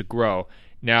guys need to grow.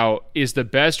 Now, is the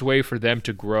best way for them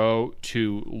to grow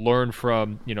to learn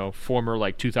from, former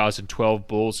like 2012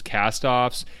 Bulls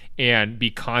cast-offs and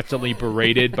be constantly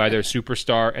berated by their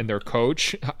superstar and their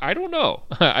coach? I don't know.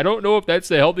 I don't know if that's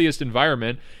the healthiest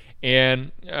environment,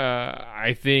 and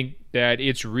I think that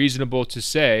it's reasonable to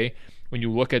say, when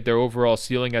you look at their overall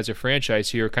ceiling as a franchise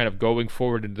here, kind of going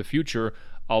forward into the future,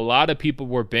 a lot of people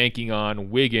were banking on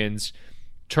Wiggins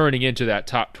turning into that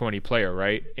top 20 player,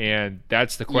 right? And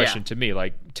that's the question to me.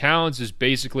 Like, Towns is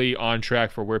basically on track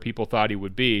for where people thought he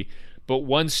would be, but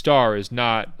one star is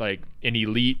not like an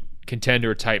elite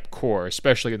contender type core,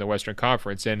 especially in the Western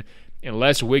Conference. And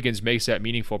unless Wiggins makes that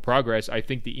meaningful progress, I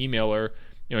think the emailer,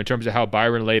 in terms of how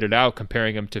Byron laid it out,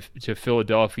 comparing him to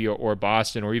Philadelphia or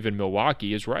Boston or even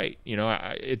Milwaukee, is right.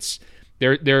 It's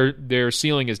their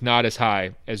ceiling is not as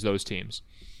high as those teams.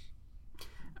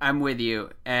 I'm with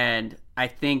you, and I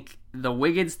think the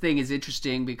Wiggins thing is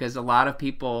interesting because a lot of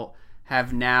people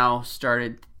have now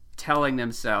started telling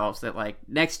themselves that like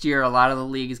next year a lot of the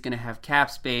league is going to have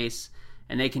cap space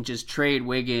and they can just trade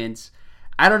Wiggins.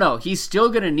 I don't know. He's still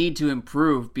going to need to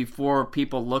improve before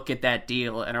people look at that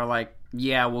deal and are like,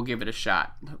 yeah, we'll give it a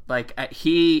shot. Like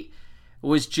he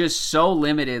was just so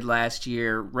limited last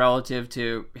year relative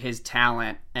to his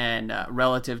talent and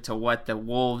relative to what the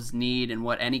Wolves need and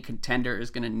what any contender is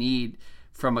going to need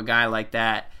from a guy like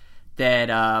that,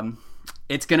 that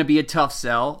it's going to be a tough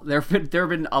sell. There have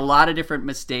been a lot of different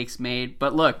mistakes made,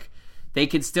 but look, they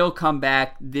can still come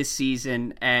back this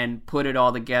season and put it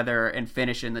all together and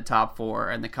finish in the top 4,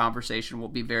 and the conversation will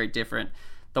be very different.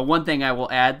 The one thing I will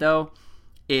add, though,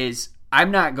 is I'm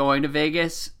not going to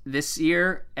Vegas this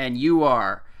year, and you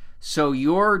are. So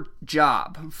your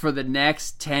job for the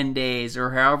next 10 days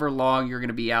or however long you're going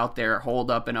to be out there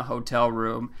holed up in a hotel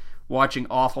room watching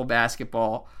awful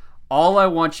basketball, all I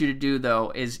want you to do,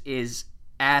 though, is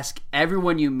ask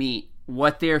everyone you meet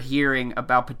what they're hearing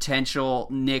about potential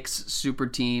Knicks super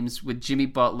teams with Jimmy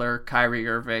Butler, Kyrie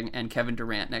Irving, and Kevin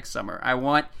Durant next summer. I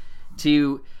want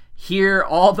to hear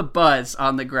all the buzz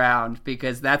on the ground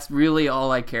because that's really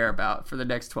all I care about for the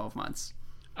next 12 months.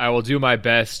 I will do my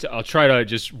best. I'll try to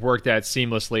just work that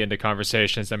seamlessly into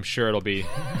conversations. I'm sure it'll be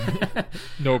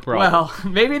no problem. Well,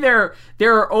 maybe there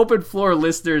are open floor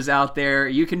listeners out there.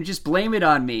 You can just blame it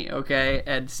on me, okay,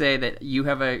 and say that you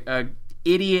have a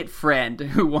idiot friend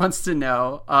who wants to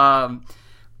know.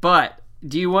 But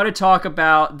do you want to talk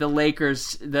about the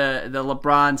Lakers, the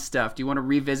LeBron stuff? Do you want to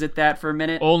revisit that for a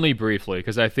minute? Only briefly,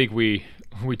 because I think we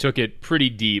took it pretty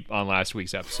deep on last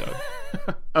week's episode.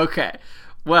 Okay.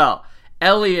 Well,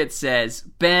 Elliot says,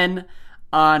 Ben,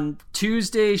 on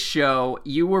Tuesday's show,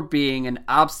 you were being an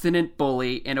obstinate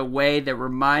bully in a way that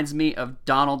reminds me of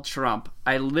Donald Trump.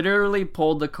 I literally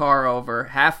pulled the car over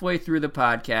halfway through the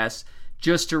podcast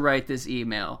just to write this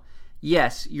email.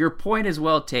 Yes, your point is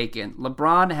well taken.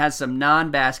 LeBron has some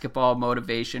non-basketball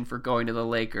motivation for going to the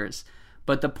Lakers.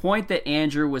 But the point that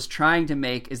Andrew was trying to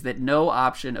make is that no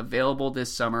option available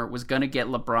this summer was going to get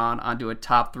LeBron onto a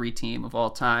top 3 team of all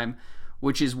time,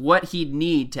 which is what he'd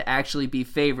need to actually be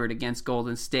favored against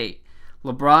Golden State.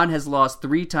 LeBron has lost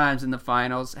 3 times in the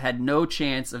finals, had no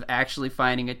chance of actually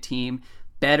finding a team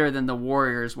better than the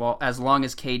Warriors as long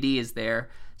as KD is there.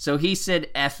 So he said,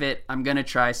 F it, I'm going to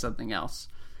try something else.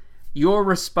 Your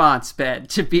response, Ben,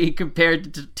 to being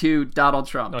compared to Donald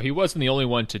Trump. No, he wasn't the only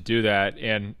one to do that.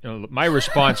 And my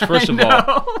response, first of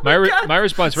all, my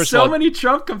response, first of all, so many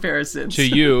Trump comparisons to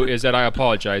you is that I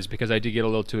apologize because I did get a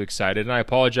little too excited. And I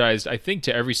apologized, I think,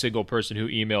 to every single person who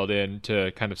emailed in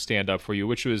to kind of stand up for you,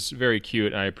 which was very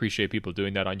cute. And I appreciate people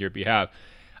doing that on your behalf.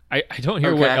 I don't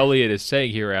hear what Elliot is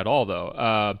saying here at all,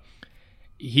 though.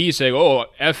 He's saying, oh,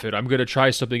 F it, I'm going to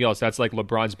try something else. That's like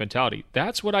LeBron's mentality.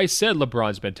 That's what I said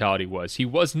LeBron's mentality was. He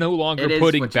was no longer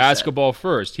putting basketball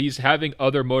first. He's having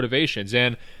other motivations.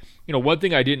 And, one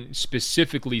thing I didn't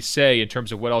specifically say in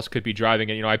terms of what else could be driving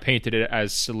it, I painted it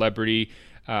as celebrity.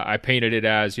 I painted it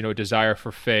as, desire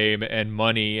for fame and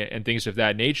money and things of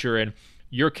that nature. And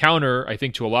your counter, I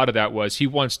think, to a lot of that was he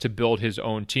wants to build his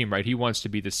own team, right? He wants to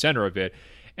be the center of it.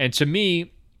 And to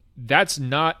me, that's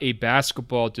not a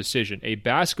basketball decision. A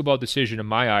basketball decision, in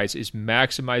my eyes, is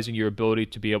maximizing your ability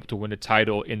to be able to win a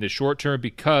title in the short term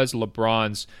because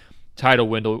LeBron's title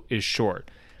window is short.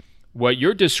 What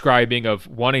you're describing of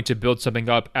wanting to build something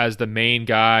up as the main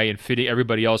guy and fitting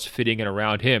everybody else fitting in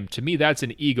around him, to me, that's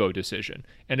an ego decision.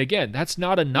 And again, that's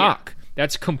not a knock. Yeah.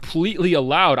 That's completely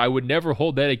allowed. I would never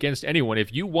hold that against anyone.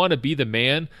 If you want to be the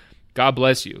man, God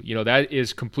bless you. That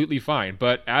is completely fine.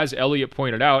 But as Elliot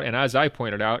pointed out, and as I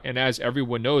pointed out, and as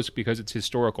everyone knows because it's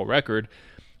historical record,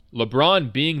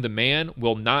 LeBron being the man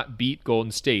will not beat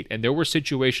Golden State. And there were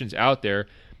situations out there,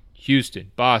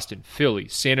 Houston, Boston, Philly,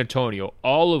 San Antonio,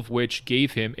 all of which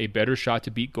gave him a better shot to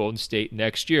beat Golden State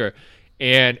next year.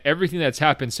 And everything that's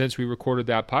happened since we recorded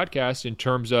that podcast in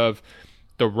terms of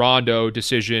the Rondo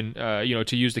decision,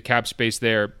 to use the cap space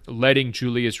there, letting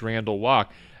Julius Randle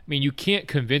walk, you can't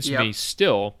convince me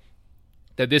still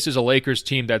that this is a Lakers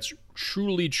team that's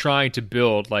truly trying to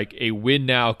build like a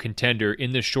win-now contender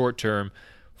in the short term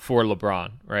for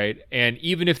LeBron, right? And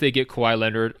even if they get Kawhi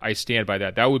Leonard, I stand by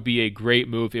that. That would be a great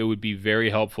move. It would be very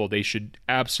helpful. They should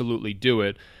absolutely do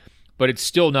it. But it's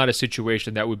still not a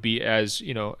situation that would be as,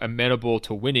 amenable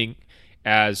to winning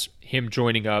as him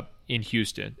joining up in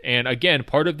Houston. And again,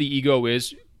 part of the ego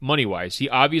is money-wise. He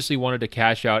obviously wanted to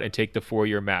cash out and take the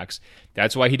 4-year max.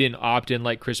 That's why he didn't opt in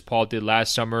like Chris Paul did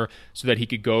last summer so that he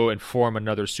could go and form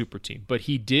another super team. But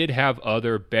he did have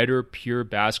other better pure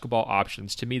basketball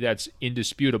options. To me, that's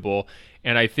indisputable.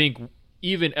 And I think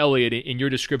even Elliot, in your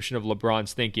description of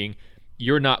LeBron's thinking,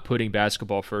 you're not putting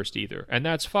basketball first either, and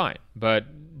that's fine. But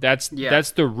that's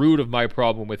the root of my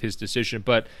problem with his decision.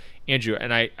 But Andrew,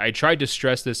 and I tried to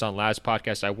stress this on last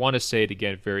podcast, I want to say it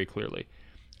again very clearly.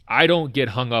 I don't get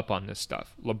hung up on this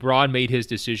stuff. LeBron made his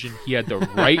decision. He had the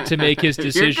right to make his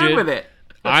decision. You're good with it.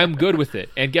 I'm good with it.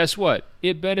 And guess what?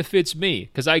 It benefits me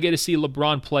because I get to see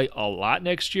LeBron play a lot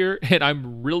next year, and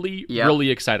I'm really, really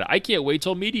excited. I can't wait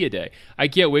till media day. I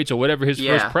can't wait till whatever his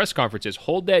first press conference is.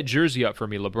 Hold that jersey up for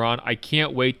me, LeBron. I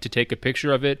can't wait to take a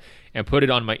picture of it and put it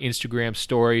on my Instagram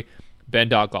story,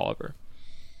 Ben.Golliver.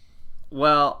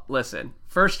 Well, listen,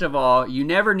 first of all, you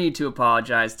never need to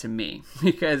apologize to me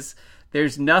because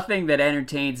there's nothing that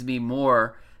entertains me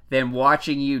more than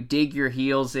watching you dig your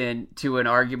heels into an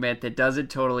argument that doesn't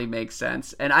totally make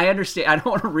sense. And I understand, I don't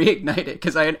want to reignite it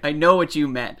because I know what you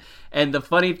meant. And the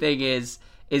funny thing is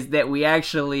that we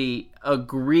actually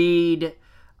agreed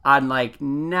on like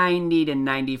 90 to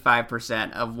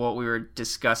 95% of what we were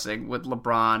discussing with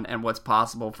LeBron and what's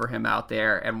possible for him out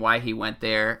there and why he went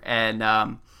there. And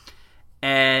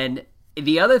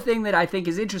the other thing that I think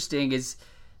is interesting is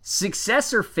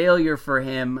success or failure for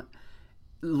him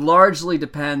largely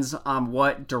depends on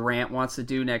what Durant wants to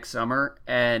do next summer.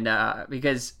 And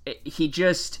because he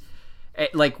just,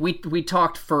 like, we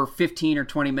talked for 15 or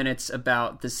 20 minutes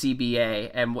about the CBA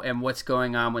and what's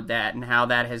going on with that and how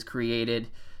that has created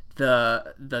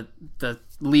the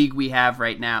league we have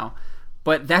right now.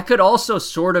 But that could also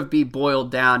sort of be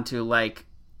boiled down to, like,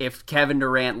 if Kevin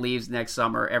Durant leaves next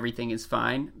summer, everything is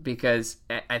fine, because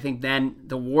I think then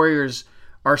the Warriors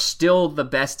are still the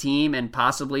best team and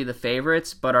possibly the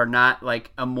favorites, but are not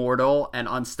like immortal and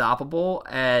unstoppable.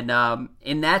 And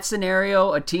in that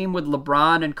scenario, a team with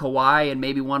LeBron and Kawhi and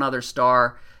maybe one other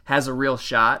star has a real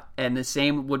shot. And the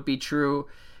same would be true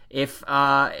if,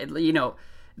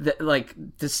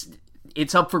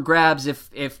 it's up for grabs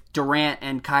if Durant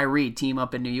and Kyrie team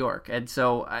up in New York. And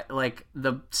so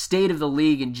the state of the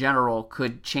league in general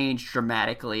could change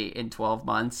dramatically in 12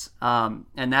 months. And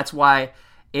that's why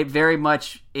it very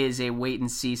much is a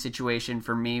wait-and-see situation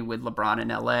for me with LeBron in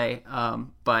LA.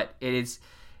 But it is,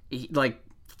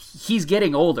 he's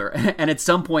getting older, and at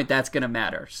some point that's going to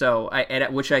matter. So,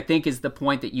 which I think is the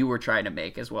point that you were trying to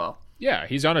make as well. Yeah,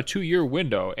 he's on a 2-year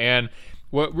window. And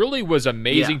what really was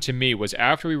amazing to me was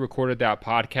after we recorded that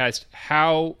podcast,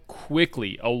 how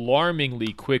quickly,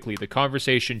 alarmingly quickly, the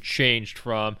conversation changed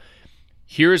from,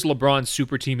 here's LeBron's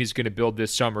super team he's going to build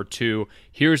this summer to,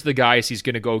 here's the guys he's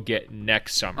going to go get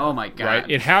next summer. Oh, my God. Right?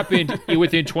 It happened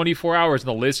within 24 hours, and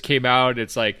the list came out.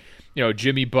 It's like,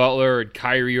 Jimmy Butler and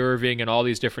Kyrie Irving and all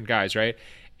these different guys, right?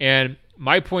 And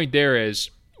my point there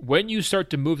is, when you start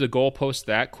to move the goalposts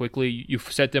that quickly, you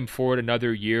set them forward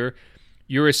another year,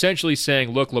 you're essentially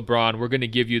saying, look, LeBron, we're going to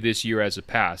give you this year as a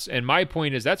pass. And my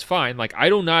point is, that's fine. Like, I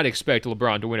do not expect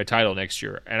LeBron to win a title next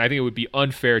year. And I think it would be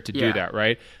unfair to do that,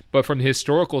 right? But from the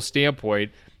historical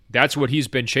standpoint, that's what he's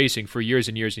been chasing for years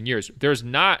and years and years. There's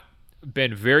not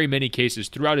been very many cases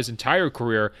throughout his entire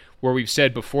career where we've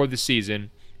said before the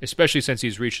season, especially since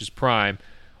he's reached his prime,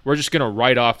 we're just going to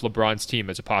write off LeBron's team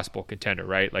as a possible contender,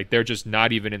 right? Like, they're just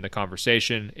not even in the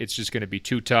conversation. It's just going to be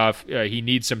too tough. He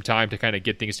needs some time to kind of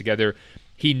get things together.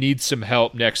 He needs some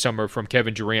help next summer from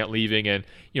Kevin Durant leaving and,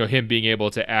 him being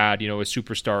able to add, a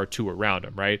superstar or two around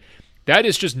him, right? That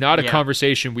is just not a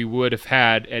conversation we would have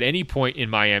had at any point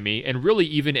in Miami, and really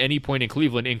even any point in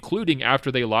Cleveland, including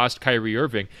after they lost Kyrie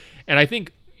Irving. And I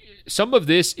think some of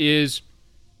this is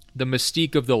the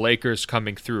mystique of the Lakers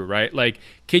coming through, right? Like,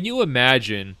 can you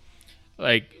imagine,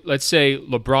 like, let's say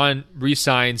LeBron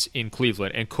re-signs in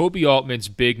Cleveland and Kobe Altman's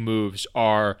big moves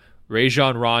are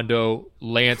Rajon Rondo,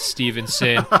 Lance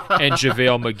Stevenson, and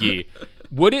JaVale McGee.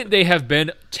 Wouldn't they have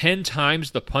been 10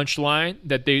 times the punchline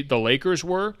that the Lakers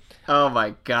were? Oh,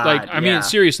 my God. Like, I mean,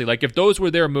 seriously, like, if those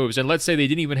were their moves, and let's say they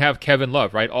didn't even have Kevin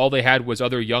Love, right? All they had was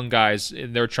other young guys,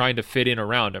 and they're trying to fit in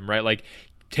around him, right? Like,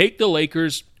 take the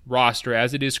Lakers roster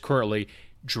as it is currently,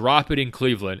 drop it in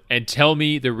Cleveland, and tell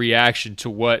me the reaction to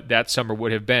what that summer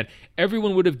would have been.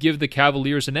 Everyone would have given the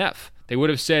Cavaliers an F. They would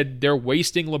have said they're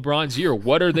wasting LeBron's year.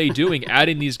 What are they doing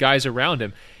adding these guys around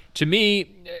him? To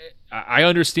me, I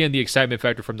understand the excitement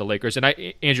factor from the Lakers. And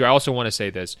Andrew, I also want to say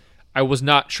this. I was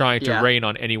not trying to rain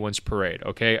on anyone's parade,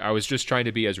 okay? I was just trying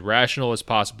to be as rational as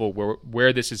possible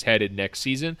where this is headed next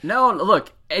season. No,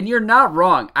 look, and you're not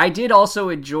wrong. I did also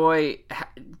enjoy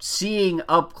seeing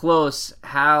up close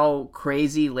how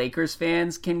crazy Lakers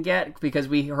fans can get, because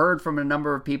we heard from a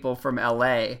number of people from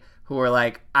LA who were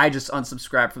like, I just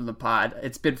unsubscribed from the pod.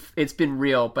 It's been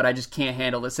real, but I just can't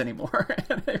handle this anymore.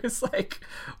 And it was like,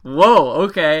 whoa,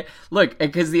 okay. Look,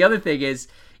 because the other thing is,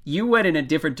 you went in a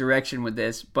different direction with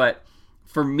this, but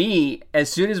for me,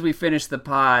 as soon as we finished the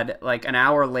pod, like an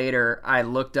hour later, I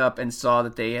looked up and saw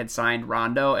that they had signed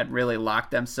Rondo and really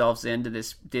locked themselves into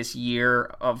this year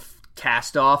of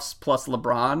cast-offs plus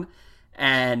LeBron.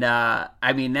 And,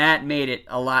 I mean, that made it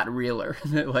a lot realer.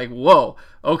 Like, whoa,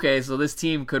 okay, so this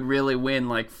team could really win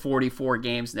like 44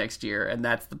 games next year, and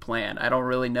that's the plan. I don't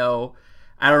really know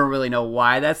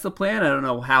why that's the plan. I don't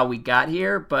know how we got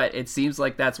here, but it seems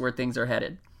like that's where things are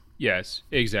headed. Yes,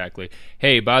 exactly.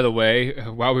 Hey, by the way,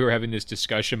 while we were having this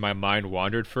discussion, my mind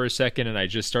wandered for a second, and I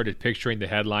just started picturing the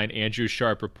headline, Andrew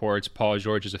Sharp reports Paul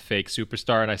George is a fake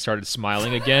superstar, and I started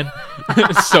smiling again.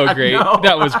 So great. No.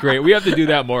 That was great. We have to do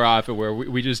that more often, where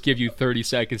we just give you 30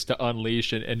 seconds to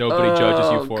unleash, and nobody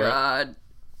judges you for it.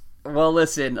 Well,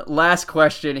 listen, last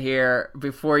question here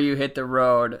before you hit the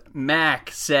road.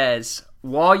 Mac says,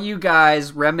 while you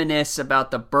guys reminisce about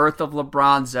the birth of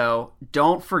LeBronzo,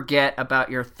 don't forget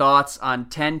about your thoughts on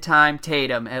 10-time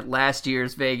Tatum at last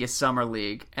year's Vegas Summer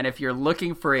League. And if you're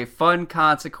looking for a fun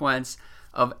consequence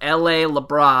of LA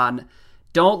LeBron,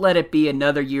 don't let it be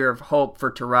another year of hope for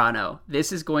Toronto.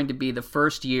 This is going to be the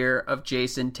first year of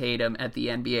Jason Tatum at the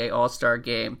NBA All-Star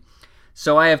Game.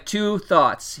 So I have two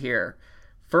thoughts here.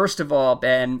 First of all,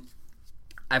 Ben,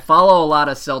 I follow a lot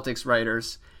of Celtics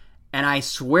writers, and I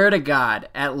swear to God,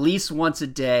 at least once a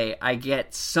day, I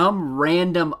get some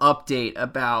random update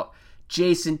about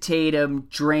Jason Tatum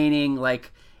draining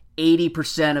like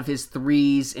 80% of his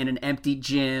threes in an empty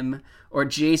gym, or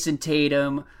Jason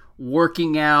Tatum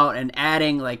working out and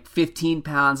adding like 15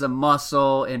 pounds of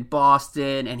muscle in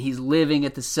Boston, and he's living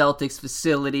at the Celtics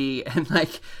facility. And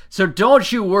like, so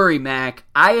don't you worry, Mac.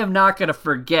 I am not going to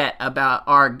forget about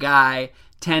our guy,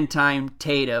 10-time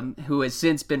Tatum, who has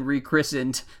since been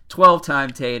rechristened 12-time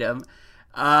Tatum.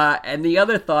 And the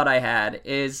other thought I had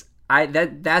is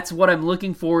that's what I'm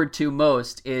looking forward to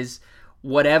most, is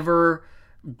whatever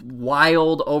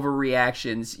wild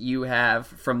overreactions you have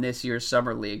from this year's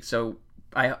Summer League. So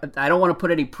I don't want to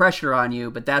put any pressure on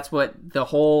you, but that's what the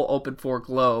whole Open Floor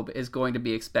Globe is going to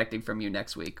be expecting from you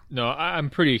next week. No, I'm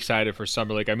pretty excited for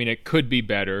Summer League. I mean, it could be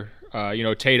better.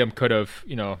 Tatum could have,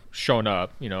 shown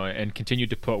up, and continued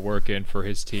to put work in for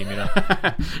his team,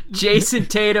 Jason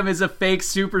Tatum is a fake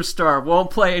superstar,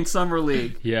 won't play in Summer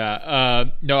League. Yeah.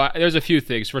 There's a few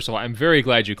things. First of all, I'm very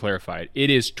glad you clarified. It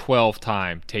is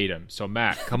 12-time Tatum. So,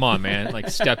 Matt, come on, man. Like,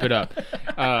 step it up.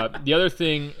 The other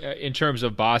thing, in terms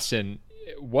of Boston,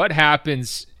 what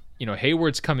happens,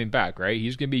 Hayward's coming back, right?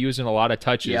 He's going to be using a lot of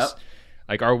touches. Yep.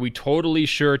 Like, are we totally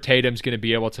sure Tatum's going to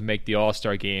be able to make the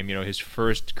All-Star game, his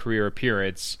first career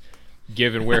appearance,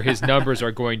 given where his numbers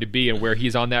are going to be and where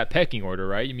he's on that pecking order,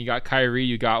 right? I mean, you got Kyrie,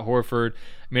 you got Horford.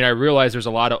 I mean, I realize there's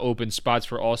a lot of open spots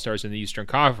for All-Stars in the Eastern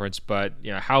Conference, but,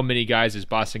 how many guys is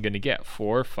Boston going to get?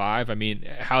 4, 5? I mean,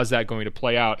 how's that going to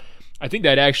play out? I think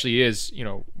that actually is,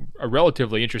 a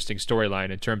relatively interesting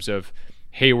storyline in terms of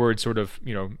Hayward sort of,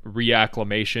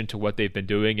 reacclimation to what they've been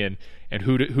doing, and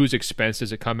whose expense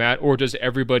does it come at, or does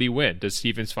everybody win? Does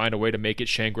Stevens find a way to make it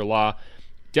Shangri-La?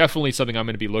 Definitely something I'm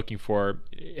going to be looking for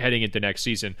heading into next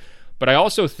season. But I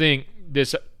also think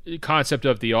this concept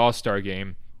of the All-Star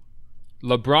game,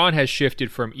 LeBron has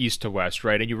shifted from East to West,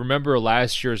 right? And you remember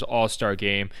last year's All-Star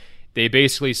game, they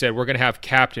basically said, we're going to have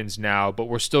captains now, but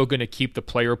we're still going to keep the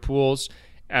player pools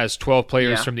as 12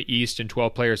 players from the East and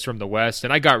 12 players from the West.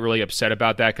 And I got really upset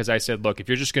about that, because I said, look, if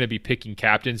you're just going to be picking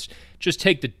captains, just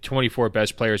take the 24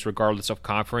 best players regardless of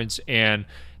conference, and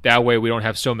that way we don't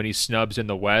have so many snubs in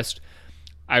the West.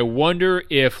 I wonder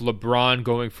if LeBron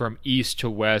going from East to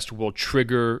West will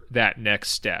trigger that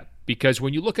next step. Because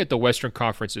when you look at the Western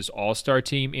Conference's All-Star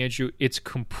team, Andrew, it's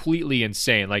completely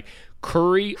insane. Like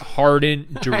Curry,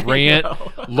 Harden, Durant,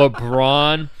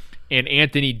 LeBron, and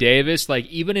Anthony Davis, like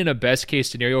even in a best case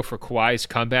scenario for Kawhi's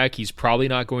comeback, he's probably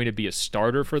not going to be a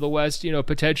starter for the West,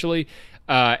 potentially.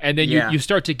 And then you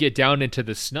start to get down into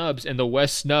the snubs, and the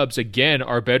West snubs, again,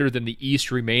 are better than the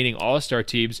East remaining All-Star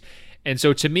teams. And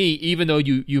so to me, even though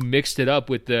you mixed it up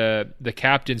with the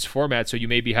captain's format, so you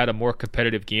maybe had a more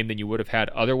competitive game than you would have had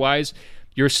otherwise,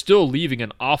 you're still leaving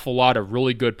an awful lot of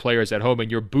really good players at home, and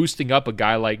you're boosting up a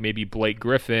guy like maybe Blake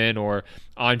Griffin or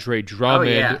Andre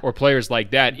Drummond or players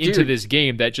like that into this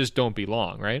game that just don't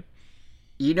belong, right?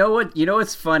 You know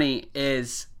what's funny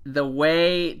is the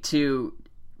way to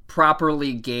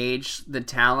properly gauge the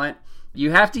talent,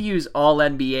 you have to use all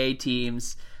NBA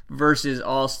teams versus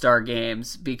all-star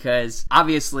games, because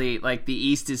obviously like the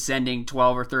East is sending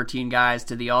 12 or 13 guys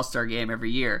to the all-star game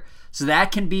every year. So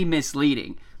that can be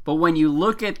misleading. But when you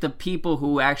look at the people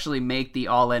who actually make the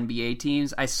all-NBA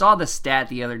teams, I saw the stat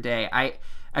the other day.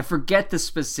 I forget the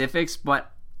specifics,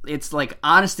 but it's like,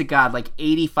 honest to God, like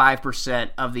 85%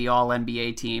 of the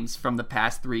all-NBA teams from the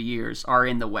past 3 years are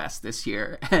in the West this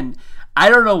year. And I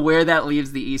don't know where that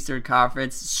leaves the Eastern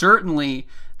Conference. Certainly,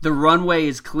 the runway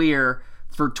is clear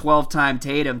for 12-time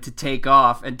Tatum to take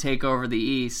off and take over the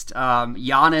East.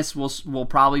 Giannis will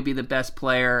probably be the best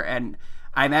player, and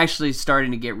I'm actually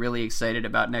starting to get really excited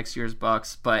about next year's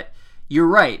Bucks. But you're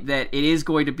right that it is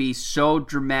going to be so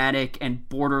dramatic and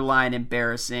borderline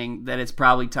embarrassing that it's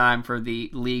probably time for the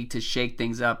league to shake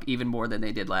things up even more than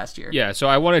they did last year. Yeah, so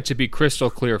I want it to be crystal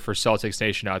clear for Celtics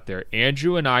Nation out there.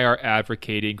 Andrew and I are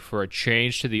advocating for a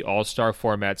change to the All-Star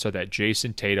format so that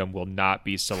Jason Tatum will not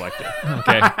be selected.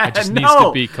 Okay? It just needs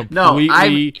to be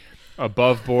completely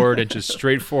above board and just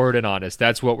straightforward and honest.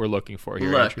 That's what we're looking for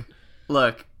here, Andrew.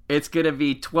 Look, it's going to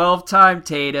be 12-time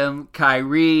Tatum,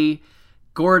 Kyrie,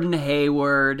 Gordon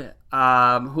Hayward,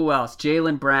 who else?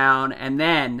 Jaylen Brown, and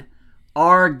then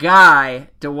our guy,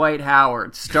 Dwight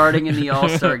Howard, starting in the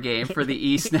All-Star game for the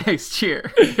East next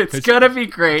year. It's going to be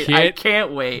great. I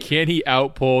can't wait. Can he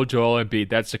outpull Joel Embiid?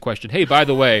 That's the question. Hey, by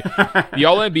the way, the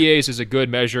All-NBAs is a good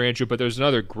measure, Andrew, but there's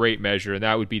another great measure, and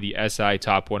that would be the SI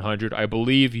Top 100. I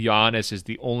believe Giannis is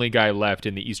the only guy left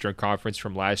in the Eastern Conference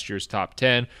from last year's Top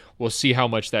 10. We'll see how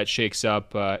much that shakes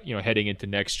up heading into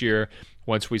next year,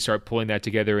 once we start pulling that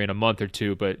together in a month or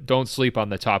two. But don't sleep on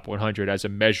the top 100 as a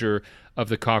measure of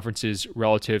the conference's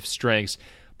relative strengths.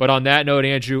 But on that note,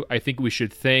 Andrew, I think we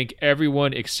should thank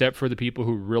everyone except for the people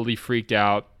who really freaked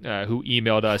out, who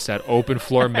emailed us at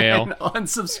openfloormail and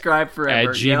unsubscribe forever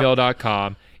at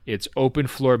gmail.com. It's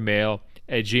openfloormail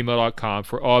at gmail.com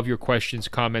for all of your questions,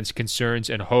 comments, concerns,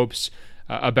 and hopes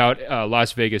about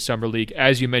Las Vegas Summer League.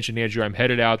 As you mentioned, Andrew, I'm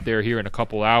headed out there here in a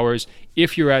couple hours.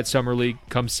 If you're at Summer League,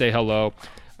 come say hello.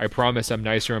 I promise I'm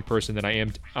nicer in person than I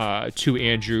am to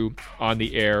Andrew on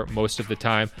the air most of the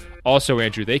time. Also,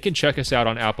 Andrew, they can check us out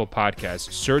on Apple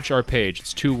Podcasts. Search our page.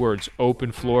 It's 2 words,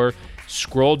 Open Floor.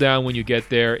 Scroll down when you get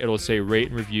there. It'll say rate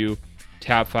and review.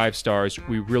 Tap 5 stars.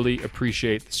 We really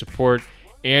appreciate the support.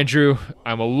 Andrew,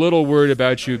 I'm a little worried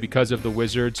about you because of the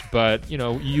Wizards, but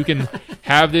you can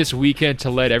have this weekend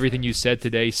to let everything you said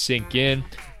today sink in.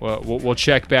 We'll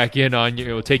check back in on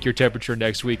you. We'll take your temperature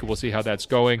next week, and we'll see how that's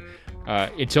going.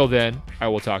 Until then, I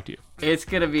will talk to you. It's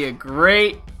going to be a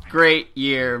great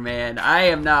year, man. I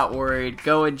am not worried.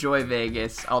 Go enjoy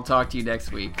Vegas. I'll talk to you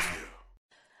next week.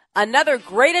 Another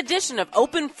great edition of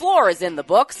Open Floor is in the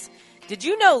books. Did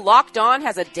you know Locked On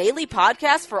has a daily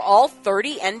podcast for all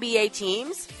 30 NBA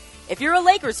teams? If you're a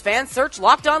Lakers fan, search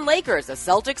Locked On Lakers. A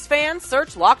Celtics fan,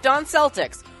 search Locked On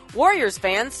Celtics. Warriors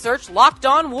fans, search Locked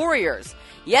On Warriors.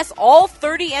 Yes, all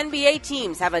 30 NBA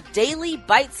teams have a daily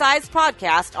bite-sized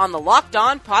podcast on the Locked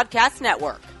On Podcast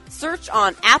Network. Search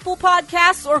on Apple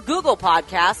Podcasts or Google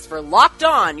Podcasts for Locked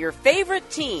On, your favorite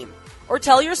team. Or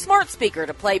tell your smart speaker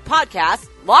to play podcast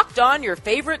Locked On, your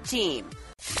favorite team.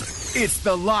 It's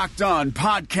the Locked On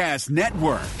Podcast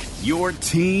Network, your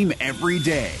team every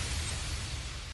day.